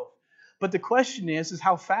growth. But the question is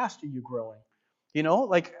how fast are you growing?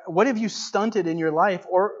 What have you stunted in your life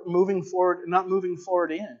or not moving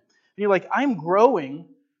forward in? And you're like, I'm growing,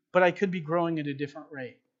 but I could be growing at a different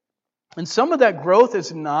rate. And some of that growth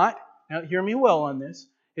is not, now hear me well on this,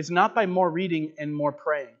 is not by more reading and more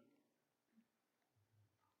praying.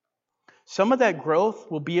 Some of that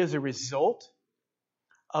growth will be as a result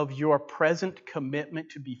of your present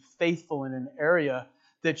commitment to be faithful in an area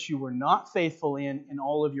that you were not faithful in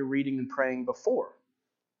all of your reading and praying before.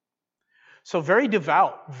 So very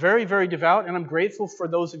devout, very, very devout, and I'm grateful for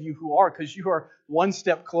those of you who are, because you are one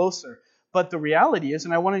step closer. But the reality is,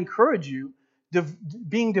 and I want to encourage you,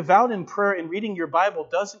 being devout in prayer and reading your Bible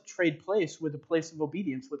doesn't trade place with a place of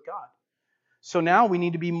obedience with God. So now we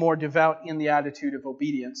need to be more devout in the attitude of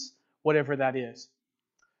obedience, whatever that is.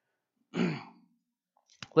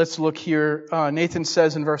 Let's look here. Nathan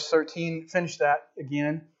says in verse 13, finish that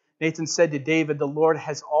again. Nathan said to David, "The Lord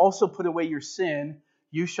has also put away your sin.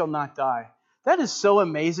 You shall not die." That is so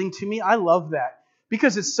amazing to me. I love that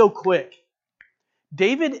because it's so quick.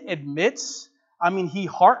 David admits, he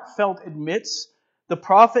heartfelt admits, the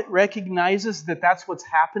prophet recognizes that that's what's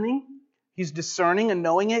happening. He's discerning and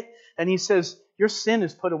knowing it. And he says, your sin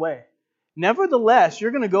is put away. Nevertheless,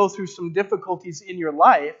 you're going to go through some difficulties in your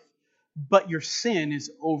life, but your sin is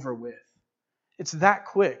over with. It's that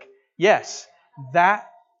quick. Yes, that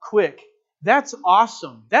quick. That's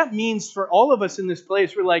awesome. That means for all of us in this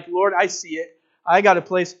place, we're like, Lord, I see it. I got a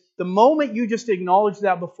place. The moment you just acknowledge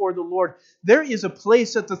that before the Lord, there is a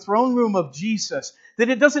place at the throne room of Jesus that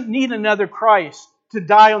it doesn't need another Christ to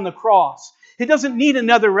die on the cross. It doesn't need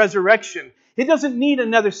another resurrection. It doesn't need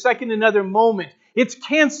another second, another moment. It's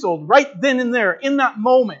canceled right then and there in that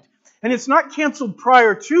moment. And it's not canceled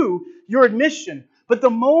prior to your admission. But the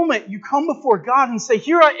moment you come before God and say,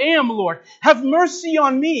 here I am, Lord, have mercy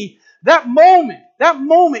on me. That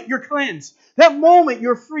moment you're cleansed. That moment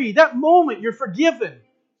you're free. That moment you're forgiven.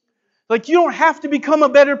 Like you don't have to become a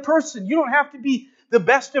better person. You don't have to be the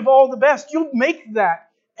best of all the best. You'll make that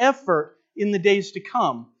effort in the days to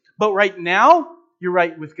come. But right now, you're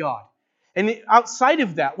right with God. And outside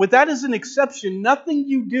of that, with that as an exception, nothing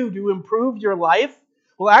you do to improve your life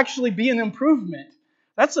will actually be an improvement.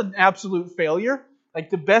 That's an absolute failure. Like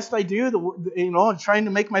the best I do, I'm trying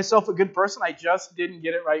to make myself a good person, I just didn't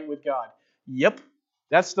get it right with God. Yep,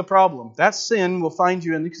 that's the problem. That sin will find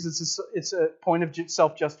you in because it's a point of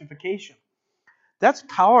self-justification. That's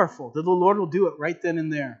powerful that the Lord will do it right then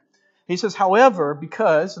and there. He says, however,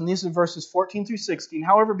 because, and these are verses 14 through 16,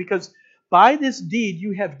 however, because by this deed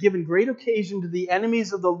you have given great occasion to the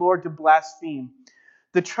enemies of the Lord to blaspheme.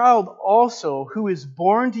 The child also who is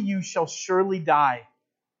born to you shall surely die.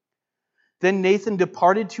 Then Nathan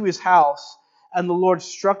departed to his house, and the Lord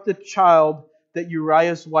struck the child that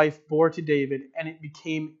Uriah's wife bore to David, and it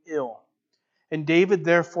became ill. And David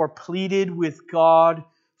therefore pleaded with God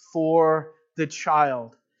for the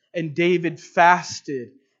child. And David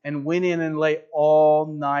fasted and went in and lay all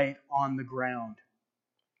night on the ground.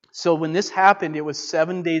 So when this happened, it was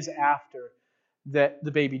 7 days after that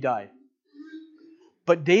the baby died.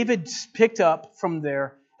 But David picked up from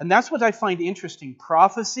there, and that's what I find interesting.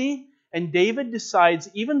 Prophecy, and David decides,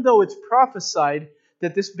 even though it's prophesied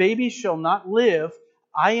that this baby shall not live,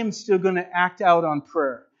 I am still going to act out on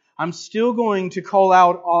prayer. I'm still going to call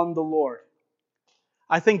out on the Lord.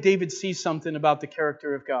 I think David sees something about the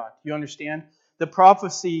character of God. You understand? The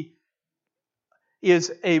prophecy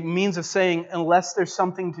is a means of saying, unless there's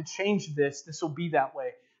something to change this will be that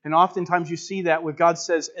way. And oftentimes you see that what God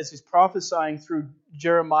says as He's prophesying through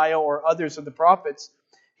Jeremiah or others of the prophets.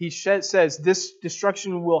 He says this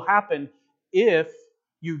destruction will happen if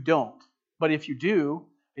you don't. But if you do,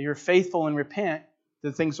 and you're faithful and repent,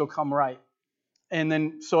 then things will come right. And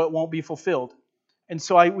then so it won't be fulfilled. And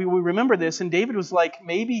so we remember this, and David was like,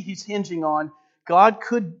 maybe he's hinging on, God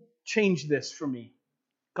could change this for me.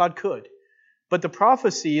 God could. But the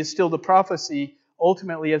prophecy is still the prophecy,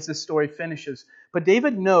 ultimately, as this story finishes. But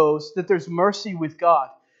David knows that there's mercy with God.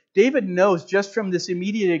 David knows just from this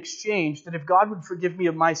immediate exchange that if God would forgive me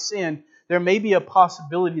of my sin, there may be a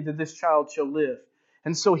possibility that this child shall live.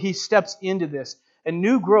 And so he steps into this. And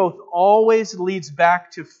new growth always leads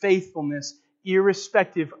back to faithfulness,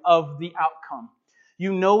 irrespective of the outcome.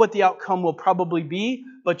 You know what the outcome will probably be,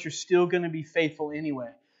 but you're still going to be faithful anyway.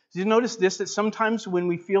 Did you notice this, that sometimes when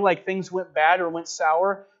we feel like things went bad or went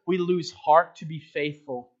sour, we lose heart to be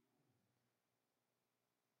faithful?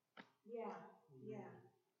 Yeah.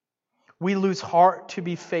 We lose heart to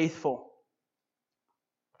be faithful.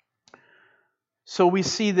 So we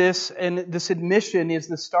see this, and this admission is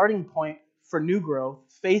the starting point for new growth.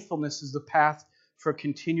 Faithfulness is the path for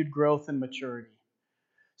continued growth and maturity.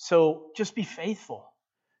 So just be faithful.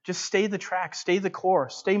 Just stay the track, stay the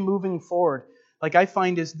course, stay moving forward. Like I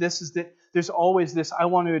find is that there's always this, I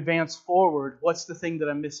want to advance forward. What's the thing that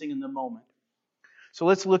I'm missing in the moment? So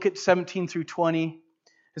let's look at 17 through 20.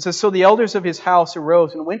 It says, So the elders of his house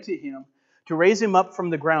arose and went to him to raise him up from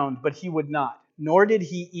the ground, but he would not, nor did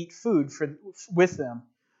he eat food with them.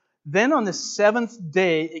 Then on the 7th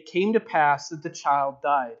day it came to pass that the child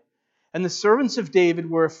died. And the servants of David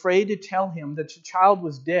were afraid to tell him that the child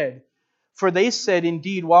was dead. For they said,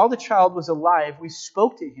 Indeed, while the child was alive, we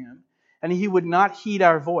spoke to him, and he would not heed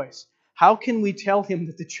our voice. How can we tell him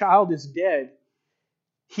that the child is dead?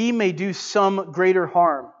 He may do some greater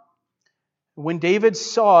harm. When David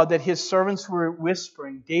saw that his servants were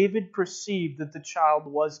whispering, David perceived that the child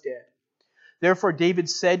was dead. Therefore David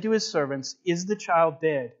said to his servants, Is the child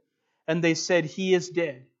dead? And they said, He is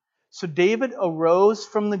dead. So David arose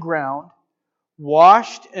from the ground,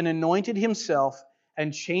 washed and anointed himself,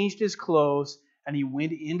 and changed his clothes, and he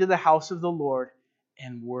went into the house of the Lord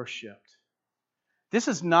and worshipped. This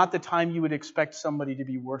is not the time you would expect somebody to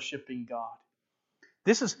be worshiping God.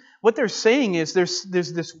 This is what they're saying is there's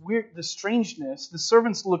this strangeness. The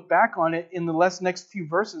servants look back on it in the next few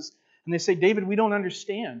verses, and they say, David, we don't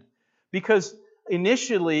understand. Because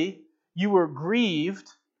initially you were grieved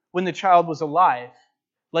when the child was alive,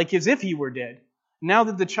 like as if he were dead. Now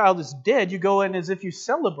that the child is dead, you go in as if you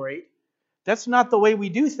celebrate. That's not the way we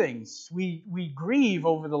do things. We grieve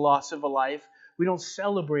over the loss of a life. We don't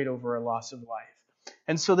celebrate over a loss of life.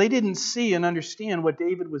 And so they didn't see and understand what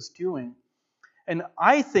David was doing. And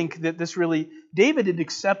I think that David had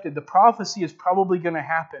accepted the prophecy is probably going to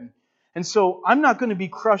happen. And so I'm not going to be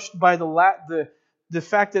crushed by the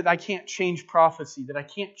fact that I can't change prophecy, that I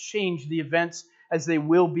can't change the events as they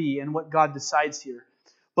will be and what God decides here.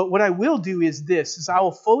 But what I will do is I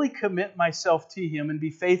will fully commit myself to Him and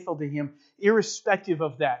be faithful to Him irrespective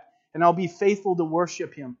of that. And I'll be faithful to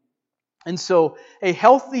worship Him. And so a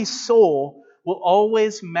healthy soul will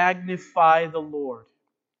always magnify the Lord.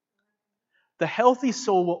 The healthy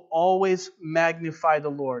soul will always magnify the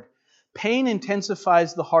Lord. Pain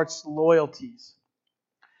intensifies the heart's loyalties.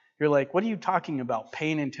 You're like, what are you talking about?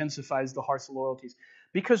 Pain intensifies the heart's loyalties.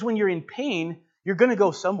 Because when you're in pain, you're going to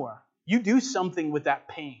go somewhere. You do something with that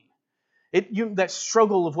pain. That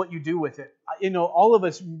struggle of what you do with it. All of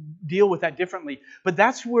us deal with that differently. But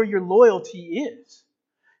that's where your loyalty is.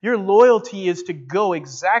 Your loyalty is to go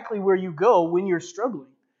exactly where you go when you're struggling.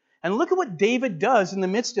 And look at what David does in the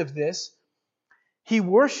midst of this. He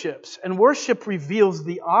worships, and worship reveals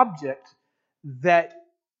the object that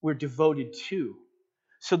we're devoted to.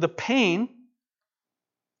 So the pain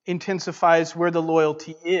intensifies where the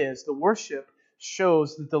loyalty is. The worship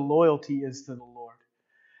shows that the loyalty is to the Lord.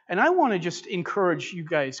 And I want to just encourage you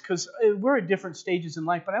guys, because we're at different stages in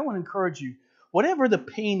life, but I want to encourage you, whatever the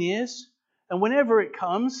pain is, and whenever it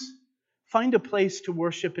comes, find a place to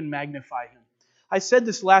worship and magnify Him. I said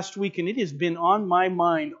this last week, and it has been on my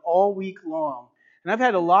mind all week long. And I've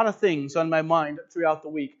had a lot of things on my mind throughout the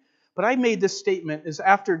week. But I made this statement is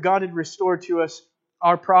after God had restored to us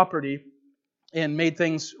our property and made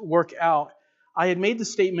things work out, I had made the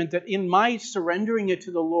statement that in my surrendering it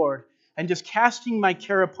to the Lord and just casting my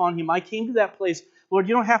care upon Him, I came to that place, Lord,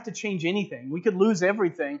 you don't have to change anything. We could lose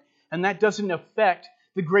everything, and that doesn't affect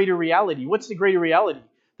the greater reality. What's the greater reality?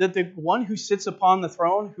 That the one who sits upon the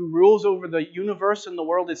throne, who rules over the universe and the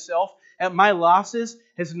world itself, at my losses,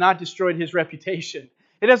 has not destroyed His reputation.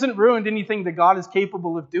 It hasn't ruined anything that God is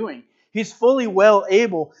capable of doing. He's fully well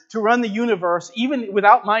able to run the universe even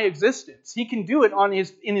without my existence. He can do it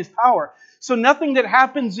in His power. So nothing that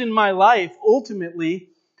happens in my life ultimately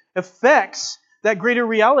affects that greater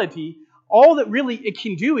reality. All that really it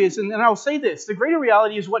can do is, and I'll say this, the greater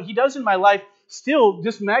reality is what He does in my life still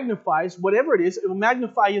just magnifies whatever it is. It will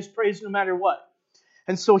magnify His praise no matter what.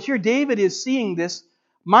 And so here David is seeing this.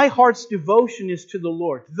 My heart's devotion is to the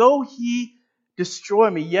Lord. Though He destroy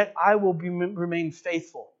me, yet I will remain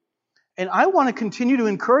faithful. And I want to continue to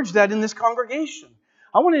encourage that in this congregation.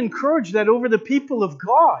 I want to encourage that over the people of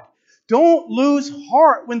God. Don't lose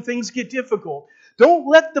heart when things get difficult. Don't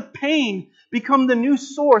let the pain become the new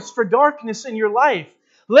source for darkness in your life.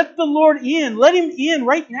 Let the Lord in. Let Him in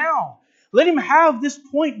right now. Let Him have this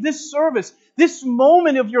point, this service, this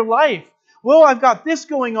moment of your life. Well, I've got this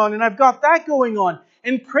going on and I've got that going on.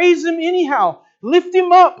 And praise Him anyhow. Lift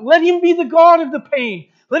Him up. Let Him be the God of the pain.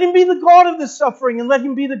 Let Him be the God of the suffering, and let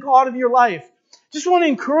Him be the God of your life. Just want to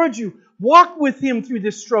encourage you, walk with Him through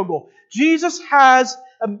this struggle. Jesus has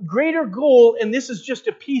a greater goal, and this is just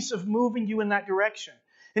a piece of moving you in that direction.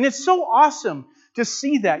 And it's so awesome to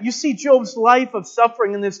see that. You see Job's life of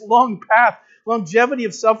suffering and this long path, longevity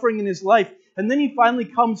of suffering in his life. And then he finally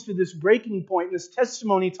comes to this breaking point, this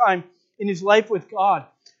testimony time in his life with God.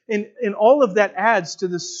 And all of that adds to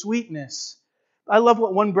the sweetness. I love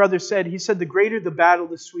what one brother said. He said, the greater the battle,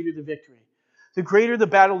 the sweeter the victory. The greater the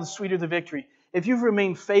battle, the sweeter the victory. If you've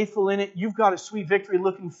remained faithful in it, you've got a sweet victory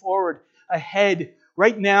looking forward, ahead,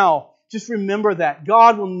 right now. Just remember that.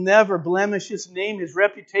 God will never blemish His name, His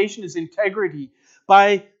reputation, His integrity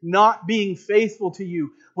by not being faithful to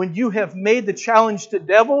you. When you have made the challenge to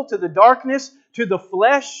devil, to the darkness, to the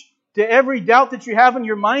flesh, to every doubt that you have in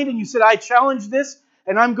your mind, and you said, I challenge this,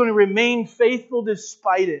 and I'm going to remain faithful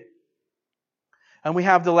despite it. And we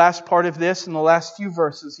have the last part of this in the last few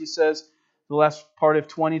verses. He says, the last part of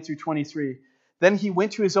 20 through 23. Then he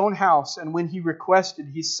went to his own house, and when he requested,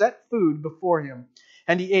 he set food before him,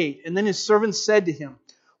 and he ate. And then his servants said to him,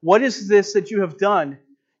 what is this that you have done?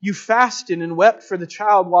 You fasted and wept for the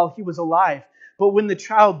child while he was alive. But when the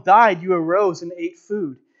child died, you arose and ate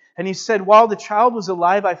food. And he said, while the child was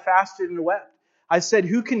alive, I fasted and wept. I said,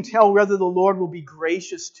 who can tell whether the Lord will be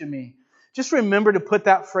gracious to me? Just remember to put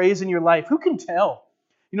that phrase in your life. Who can tell?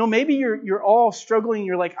 You know, maybe you're all struggling.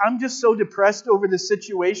 You're like, I'm just so depressed over this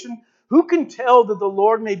situation. Who can tell that the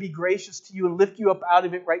Lord may be gracious to you and lift you up out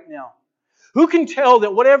of it right now? Who can tell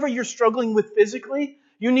that whatever you're struggling with physically,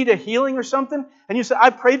 you need a healing or something, and you say, I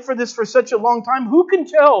prayed for this for such a long time. Who can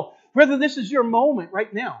tell whether this is your moment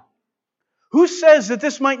right now? Who says that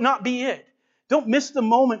this might not be it? Don't miss the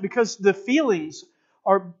moment because the feelings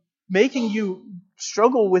are making you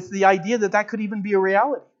struggle with the idea that that could even be a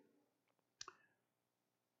reality.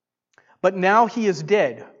 But now he is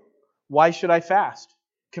dead. Why should I fast?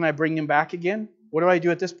 Can I bring him back again? What do I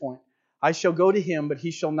do at this point? I shall go to him, but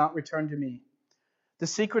he shall not return to me. The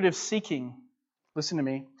secret of seeking, listen to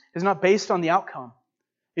me, is not based on the outcome.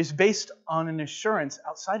 It's based on an assurance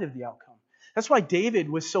outside of the outcome. That's why David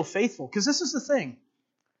was so faithful, because this is the thing.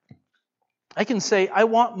 I can say, I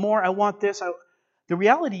want more, I want this. The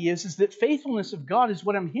reality is that faithfulness of God is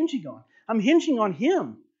what I'm hinging on. I'm hinging on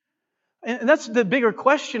Him. And that's the bigger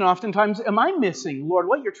question oftentimes. Am I missing, Lord,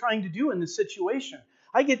 what you're trying to do in this situation?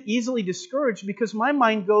 I get easily discouraged because my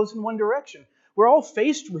mind goes in one direction. We're all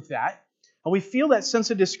faced with that. And we feel that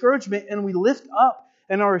sense of discouragement and we lift up.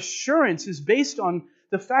 And our assurance is based on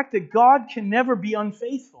the fact that God can never be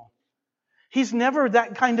unfaithful. He's never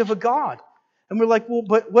that kind of a God. And we're like, well,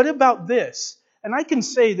 but what about this? And I can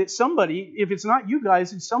say that somebody, if it's not you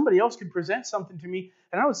guys, and somebody else could present something to me,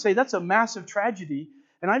 and I would say that's a massive tragedy.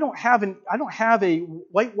 And I don't have a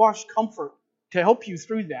whitewashed comfort to help you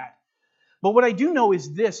through that. But what I do know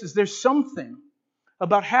is this, is there's something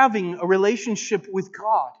about having a relationship with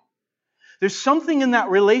God. There's something in that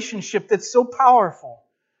relationship that's so powerful,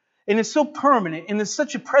 and it's so permanent, and it's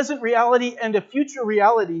such a present reality and a future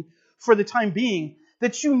reality for the time being,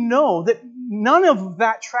 that you know that none of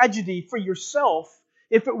that tragedy for yourself,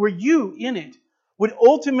 if it were you in it, would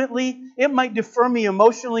ultimately, it might defer me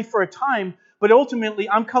emotionally for a time, but ultimately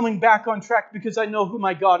I'm coming back on track because I know who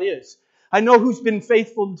my God is. I know who's been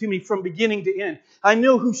faithful to me from beginning to end. I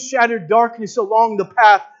know who shattered darkness along the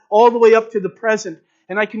path all the way up to the present.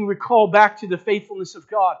 And I can recall back to the faithfulness of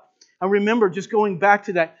God. I remember just going back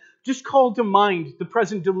to that. Just call to mind the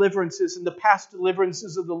present deliverances and the past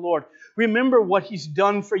deliverances of the Lord. Remember what He's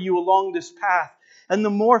done for you along this path. And the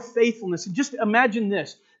more faithfulness. And just imagine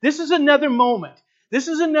this. This is another moment. This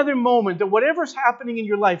is another moment that whatever's happening in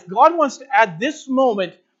your life, God wants to add this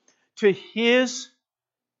moment to His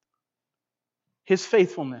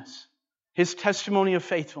faithfulness. His testimony of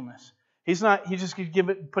faithfulness. He just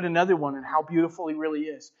could put another one in how beautiful He really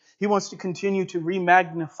is. He wants to continue to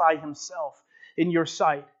re-magnify Himself in your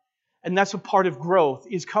sight. And that's a part of growth,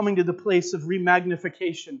 is coming to the place of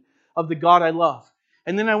re-magnification of the God I love.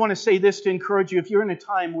 And then I want to say this to encourage you. If you're in a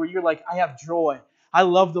time where you're like, I have joy. I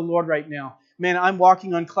love the Lord right now. Man, I'm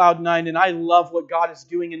walking on cloud 9 and I love what God is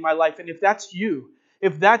doing in my life. And if that's you,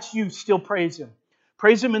 still praise Him.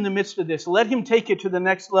 Praise Him in the midst of this. Let Him take it to the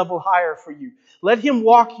next level higher for you. Let Him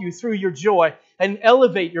walk you through your joy and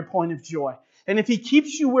elevate your point of joy. And if He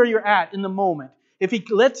keeps you where you're at in the moment, if He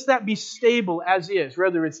lets that be stable as is,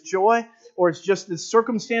 whether it's joy or it's just the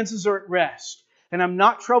circumstances are at rest, and I'm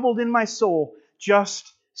not troubled in my soul,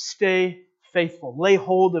 just stay faithful. Lay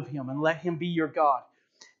hold of Him and let Him be your God.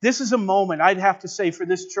 This is a moment, I'd have to say, for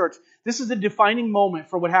this church, this is a defining moment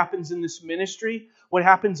for what happens in this ministry, what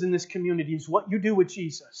happens in this community, is what you do with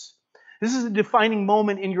Jesus. This is a defining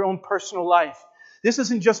moment in your own personal life. This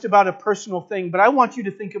isn't just about a personal thing, but I want you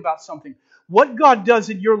to think about something. What God does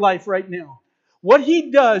in your life right now, what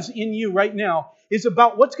He does in you right now, is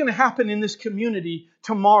about what's going to happen in this community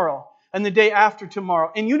tomorrow and the day after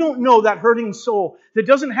tomorrow. And you don't know that hurting soul that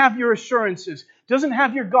doesn't have your assurances, doesn't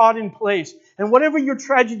have your God in place. And whatever your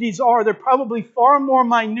tragedies are, they're probably far more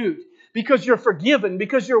minute because you're forgiven,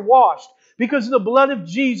 because you're washed, because the blood of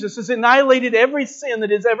Jesus has annihilated every sin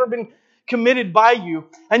that has ever been committed by you.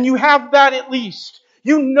 And you have that at least.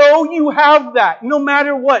 You know you have that no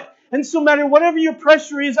matter what. And so no matter whatever your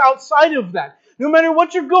pressure is outside of that, no matter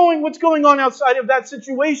what's going on outside of that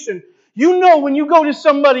situation, you know when you go to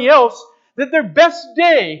somebody else that their best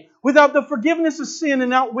day without the forgiveness of sin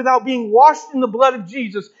and without being washed in the blood of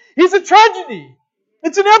Jesus is a tragedy.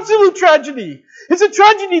 It's an absolute tragedy. It's a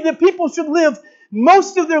tragedy that people should live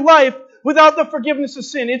most of their life without the forgiveness of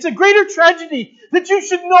sin. It's a greater tragedy that you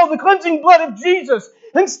should know the cleansing blood of Jesus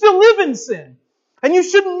and still live in sin. And you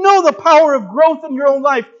shouldn't know the power of growth in your own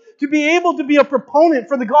life to be able to be a proponent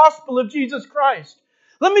for the gospel of Jesus Christ.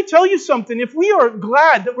 Let me tell you something. If we are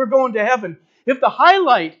glad that we're going to heaven, if the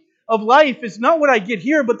highlight of life is not what I get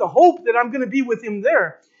here, but the hope that I'm going to be with Him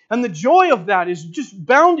there, and the joy of that is just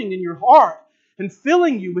bounding in your heart and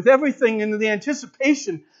filling you with everything in the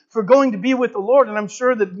anticipation for going to be with the Lord. And I'm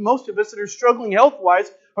sure that most of us that are struggling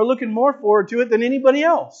health-wise are looking more forward to it than anybody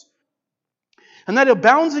else. And that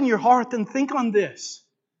abounds in your heart, then think on this.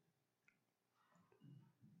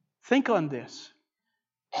 Think on this.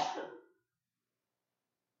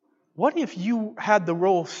 What if you had the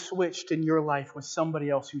role switched in your life with somebody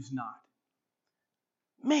else who's not?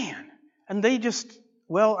 Man, and they just,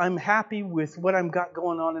 well, I'm happy with what I've got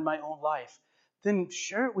going on in my own life. Then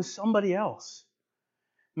share it with somebody else.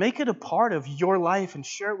 Make it a part of your life and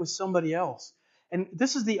share it with somebody else. And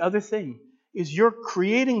this is the other thing, is you're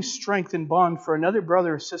creating strength and bond for another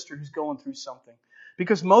brother or sister who's going through something.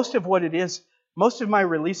 Because most of what it is, most of my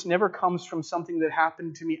release never comes from something that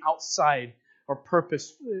happened to me outside or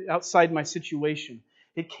purpose, outside my situation.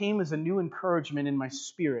 It came as a new encouragement in my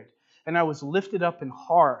spirit. And I was lifted up in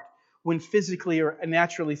heart when physically or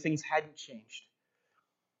naturally things hadn't changed.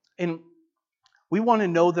 And we want to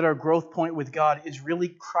know that our growth point with God is really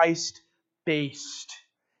Christ-based.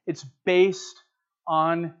 It's based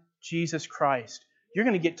on Jesus Christ. You're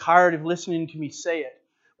going to get tired of listening to me say it.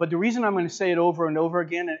 But the reason I'm going to say it over and over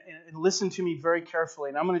again, and listen to me very carefully,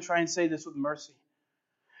 and I'm going to try and say this with mercy.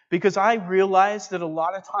 Because I realize that a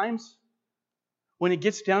lot of times, when it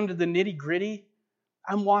gets down to the nitty-gritty,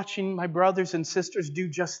 I'm watching my brothers and sisters do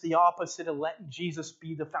just the opposite of letting Jesus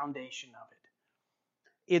be the foundation of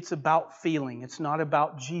it. It's about feeling. It's not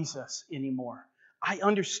about Jesus anymore. I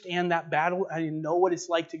understand that battle. I know what it's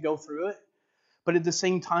like to go through it. But at the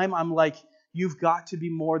same time, I'm like, you've got to be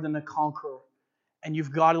more than a conqueror. And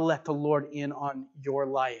you've got to let the Lord in on your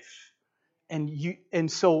life.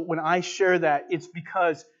 And so when I share that, it's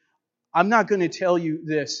because I'm not going to tell you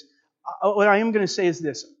this. What I am going to say is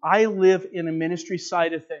this. I live in a ministry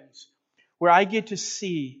side of things where I get to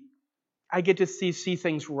see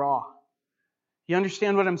things raw. You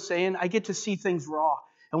understand what I'm saying? I get to see things raw.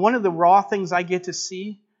 And one of the raw things I get to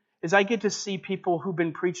see is I get to see people who've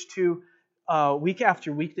been preached to week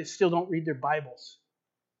after week that still don't read their Bibles.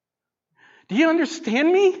 Do you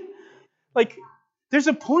understand me? Like, there's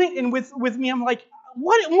a point with me, I'm like,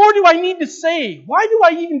 what more do I need to say? Why do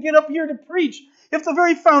I even get up here to preach if the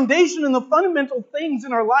very foundation and the fundamental things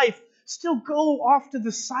in our life still go off to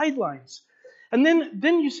the sidelines? And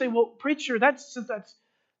then you say, well, preacher, that's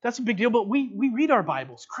a big deal, but we read our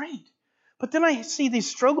Bibles. Great. But then I see these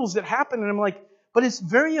struggles that happen, and I'm like, but it's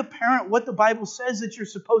very apparent what the Bible says that you're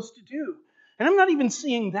supposed to do. And I'm not even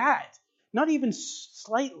seeing that. Not even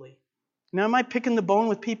slightly. Now, am I picking the bone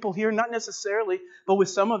with people here? Not necessarily, but with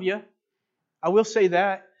some of you. I will say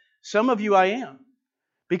that. Some of you I am.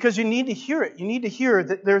 Because you need to hear it. You need to hear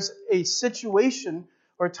that there's a situation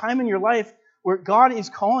or a time in your life where God is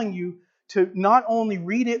calling you to not only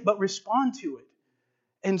read it, but respond to it.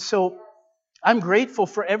 And so I'm grateful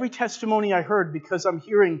for every testimony I heard because I'm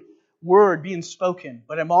hearing word being spoken.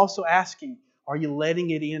 But I'm also asking, are you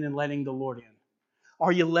letting it in and letting the Lord in?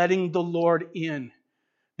 Are you letting the Lord in?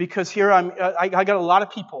 Because here I got a lot of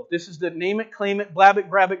people. This is the name it, claim it, blab it,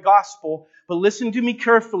 grab it gospel. But listen to me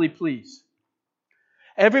carefully, please.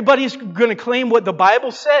 Everybody's going to claim what the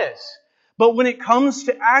Bible says. But when it comes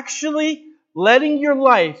to actually letting your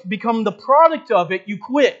life become the product of it, you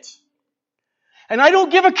quit. And I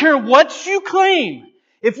don't give a care what you claim.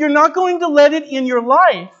 If you're not going to let it in your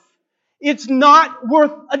life, it's not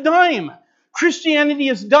worth a dime. Christianity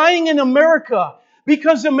is dying in America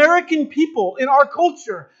because American people in our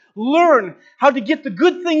culture learn how to get the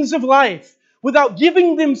good things of life without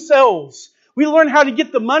giving themselves. We learn how to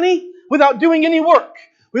get the money without doing any work.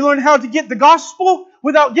 We learn how to get the gospel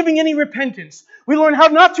without giving any repentance. We learn how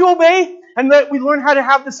not to obey, and that we learn how to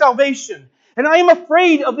have the salvation. And I am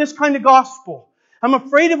afraid of this kind of gospel. I'm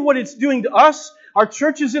afraid of what it's doing to us, our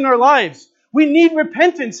churches, and our lives. We need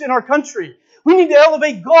repentance in our country. We need to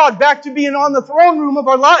elevate God back to being on the throne room of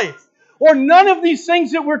our life. Or none of these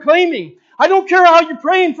things that we're claiming. I don't care how you're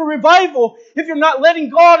praying for revival if you're not letting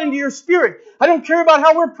God into your spirit. I don't care about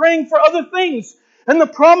how we're praying for other things and the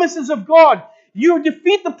promises of God. You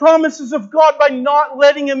defeat the promises of God by not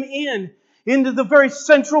letting Him into the very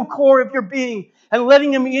central core of your being and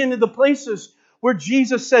letting Him into the places where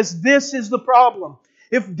Jesus says this is the problem.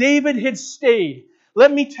 If David had stayed,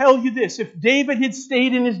 let me tell you this, if David had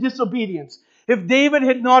stayed in his disobedience, if David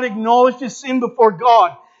had not acknowledged his sin before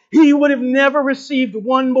God, he would have never received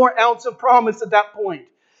one more ounce of promise at that point.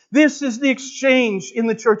 This is the exchange in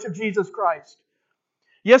the Church of Jesus Christ.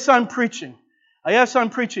 Yes, I'm preaching. Yes, I'm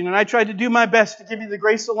preaching, and I tried to do my best to give you the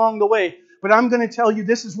grace along the way. But I'm going to tell you,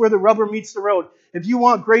 this is where the rubber meets the road. If you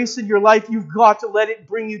want grace in your life, you've got to let it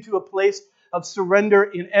bring you to a place of surrender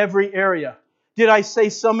in every area. Did I say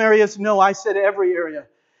some areas? No, I said every area.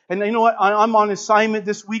 And you know what? I'm on assignment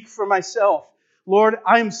this week for myself. Lord,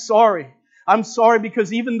 I'm sorry. I'm sorry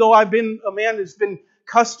because even though I've been a man that's been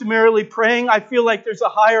customarily praying, I feel like there's a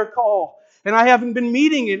higher call. And I haven't been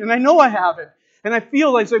meeting it, and I know I haven't. And I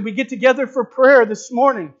feel as we get together for prayer this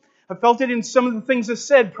morning. I felt it in some of the things I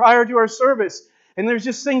said prior to our service. And there's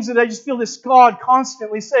just things that I just feel this God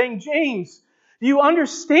constantly saying, James, do you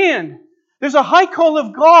understand? There's a high call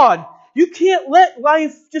of God. You can't let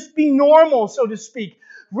life just be normal, so to speak.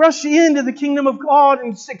 Rush into the kingdom of God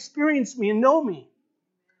and just experience me and know me.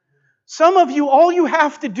 Some of you, all you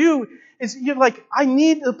have to do is you're like, I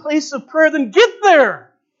need a place of prayer, then get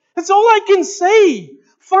there. That's all I can say.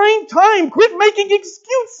 Find time. Quit making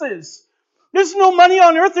excuses. There's no money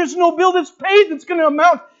on earth. There's no bill that's paid that's going to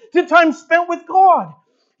amount to time spent with God.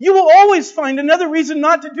 You will always find another reason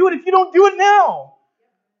not to do it if you don't do it now.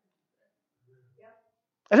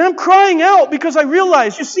 And I'm crying out because I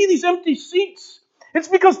realize, you see these empty seats. It's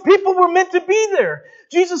because people were meant to be there.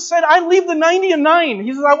 Jesus said, I leave the 99.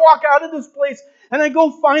 He says, I walk out of this place and I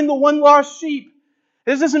go find the one lost sheep.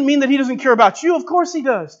 This doesn't mean that He doesn't care about you. Of course He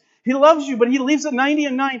does. He loves you, but He leaves the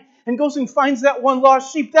 99 and goes and finds that one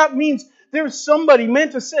lost sheep. That means there's somebody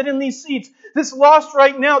meant to sit in these seats that's lost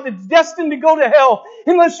right now, that's destined to go to hell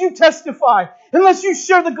unless you testify, unless you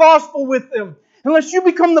share the gospel with them, unless you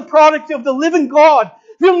become the product of the living God.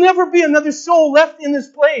 There'll never be another soul left in this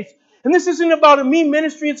place. And this isn't about a me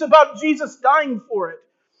ministry, it's about Jesus dying for it.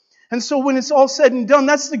 And so when it's all said and done,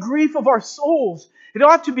 that's the grief of our souls. It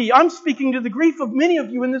ought to be. I'm speaking to the grief of many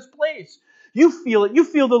of you in this place. You feel it. You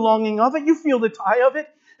feel the longing of it. You feel the tie of it.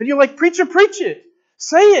 And you're like, preacher, preach it.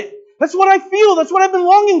 Say it. That's what I feel. That's what I've been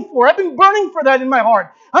longing for. I've been burning for that in my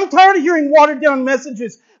heart. I'm tired of hearing watered down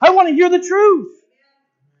messages. I want to hear the truth.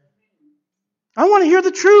 I want to hear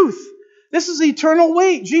the truth. This is the eternal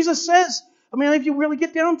weight. Jesus says, I mean, if you really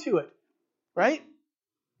get down to it, right?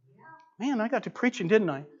 Man, I got to preaching, didn't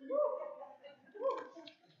I?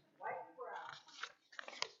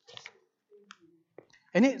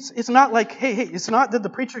 And it's not like, hey, it's not that the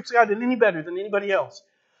preacher's got it any better than anybody else.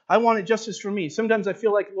 I want it just as for me. Sometimes I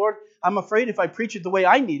feel like, Lord, I'm afraid if I preach it the way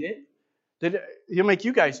I need it, that it'll make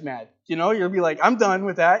you guys mad. You know, you'll be like, I'm done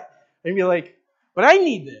with that. And you'll be like, but I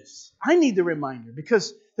need this. I need the reminder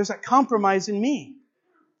because there's that compromise in me.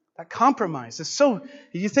 That compromise is so,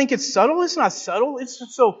 you think it's subtle? It's not subtle. It's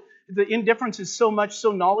just so, the indifference is so much,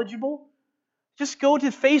 so knowledgeable. Just go to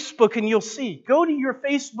Facebook and you'll see. Go to your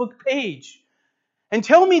Facebook page. And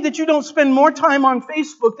tell me that you don't spend more time on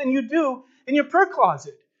Facebook than you do in your prayer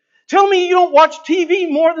closet. Tell me you don't watch TV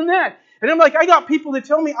more than that. And I'm like, I got people that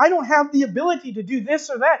tell me I don't have the ability to do this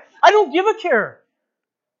or that. I don't give a care.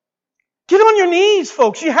 Get on your knees,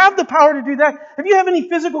 folks. You have the power to do that. If you have any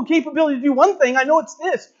physical capability to do one thing, I know it's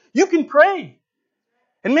this. You can pray.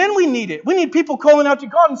 And man, we need it. We need people calling out to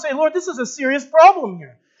God and say, Lord, this is a serious problem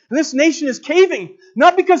here. And this nation is caving,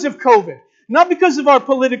 not because of COVID. Not because of our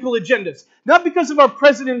political agendas. Not because of our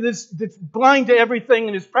president that's blind to everything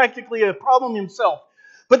and is practically a problem himself.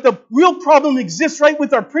 But the real problem exists right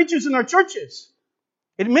with our preachers and our churches.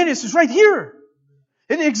 Admit it, it's right here.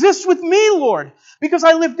 It exists with me, Lord, because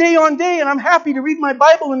I live day on day and I'm happy to read my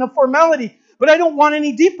Bible in a formality, but I don't want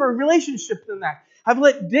any deeper relationship than that. I've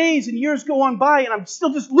let days and years go on by and I'm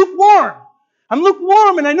still just lukewarm. I'm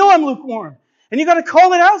lukewarm and I know I'm lukewarm. And you got to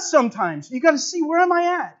call it out sometimes. You got to see, where am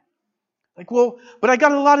I at? Like, well, but I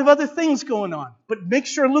got a lot of other things going on. But make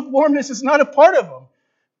sure lukewarmness is not a part of them.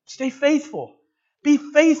 Stay faithful. Be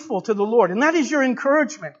faithful to the Lord. And that is your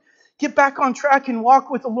encouragement. Get back on track and walk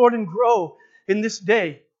with the Lord and grow in this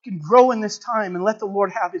day. You can grow in this time and let the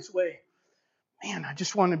Lord have His way. Man, I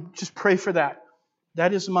just want to pray for that.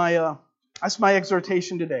 That's my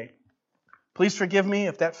exhortation today. Please forgive me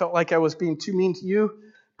if that felt like I was being too mean to you.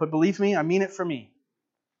 But believe me, I mean it for me.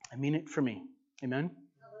 I mean it for me. Amen?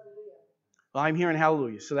 Well, I'm hearing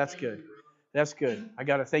hallelujah, so that's good. That's good. I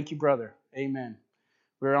got to thank you, brother. Amen.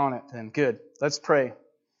 We're on it then. Good. Let's pray.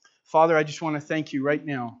 Father, I just want to thank you right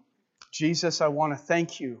now. Jesus, I want to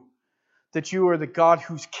thank you that you are the God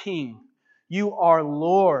who's King. You are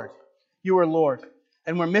Lord. You are Lord.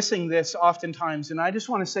 And we're missing this oftentimes. And I just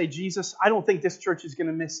want to say, Jesus, I don't think this church is going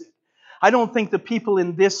to miss it. I don't think the people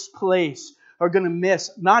in this place are going to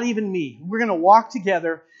miss, not even me. We're going to walk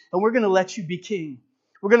together and we're going to let you be King.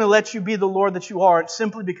 We're going to let you be the Lord that you are. It's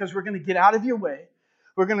simply because we're going to get out of your way.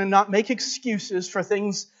 We're going to not make excuses for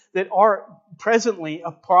things that are presently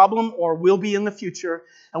a problem or will be in the future.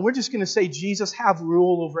 And we're just going to say, Jesus, have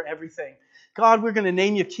rule over everything. God, we're going to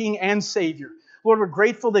name you King and Savior. Lord, we're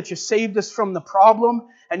grateful that you saved us from the problem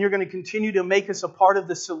and you're going to continue to make us a part of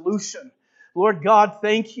the solution. Lord God,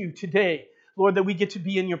 thank you today, Lord, that we get to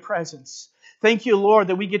be in your presence. Thank you, Lord,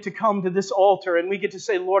 that we get to come to this altar and we get to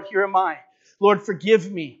say, Lord, here am I. Lord,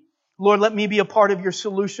 forgive me. Lord, let me be a part of your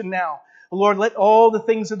solution now. Lord, let all the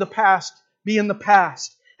things of the past be in the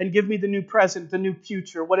past and give me the new present, the new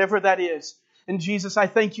future, whatever that is. And Jesus, I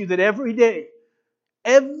thank you that every day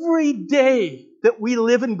that we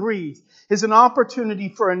live and breathe is an opportunity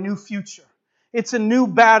for a new future. It's a new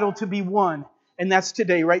battle to be won. And that's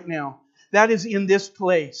today, right now. That is in this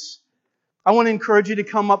place. I want to encourage you to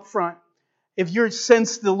come up front. If you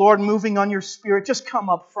sense the Lord moving on your spirit, just come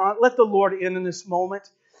up front. Let the Lord in this moment.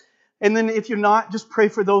 And then if you're not, just pray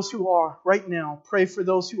for those who are right now. Pray for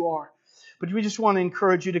those who are. But we just want to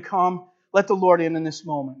encourage you to come. Let the Lord in this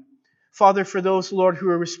moment. Father, for those, Lord, who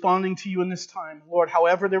are responding to you in this time, Lord,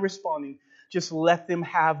 however they're responding, just let them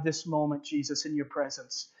have this moment, Jesus, in your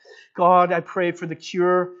presence. God, I pray for the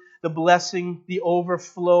cure, the blessing, the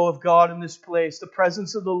overflow of God in this place. The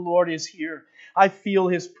presence of the Lord is here. I feel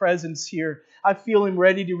His presence here. I feel Him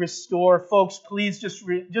ready to restore. Folks, please just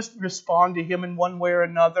respond to Him in one way or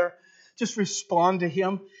another. Just respond to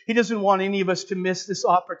Him. He doesn't want any of us to miss this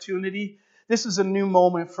opportunity. This is a new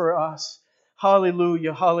moment for us.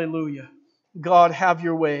 Hallelujah, hallelujah. God, have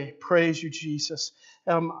your way. Praise you, Jesus.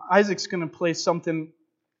 Isaac's going to play something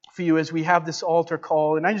for you as we have this altar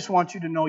call. And I just want you to know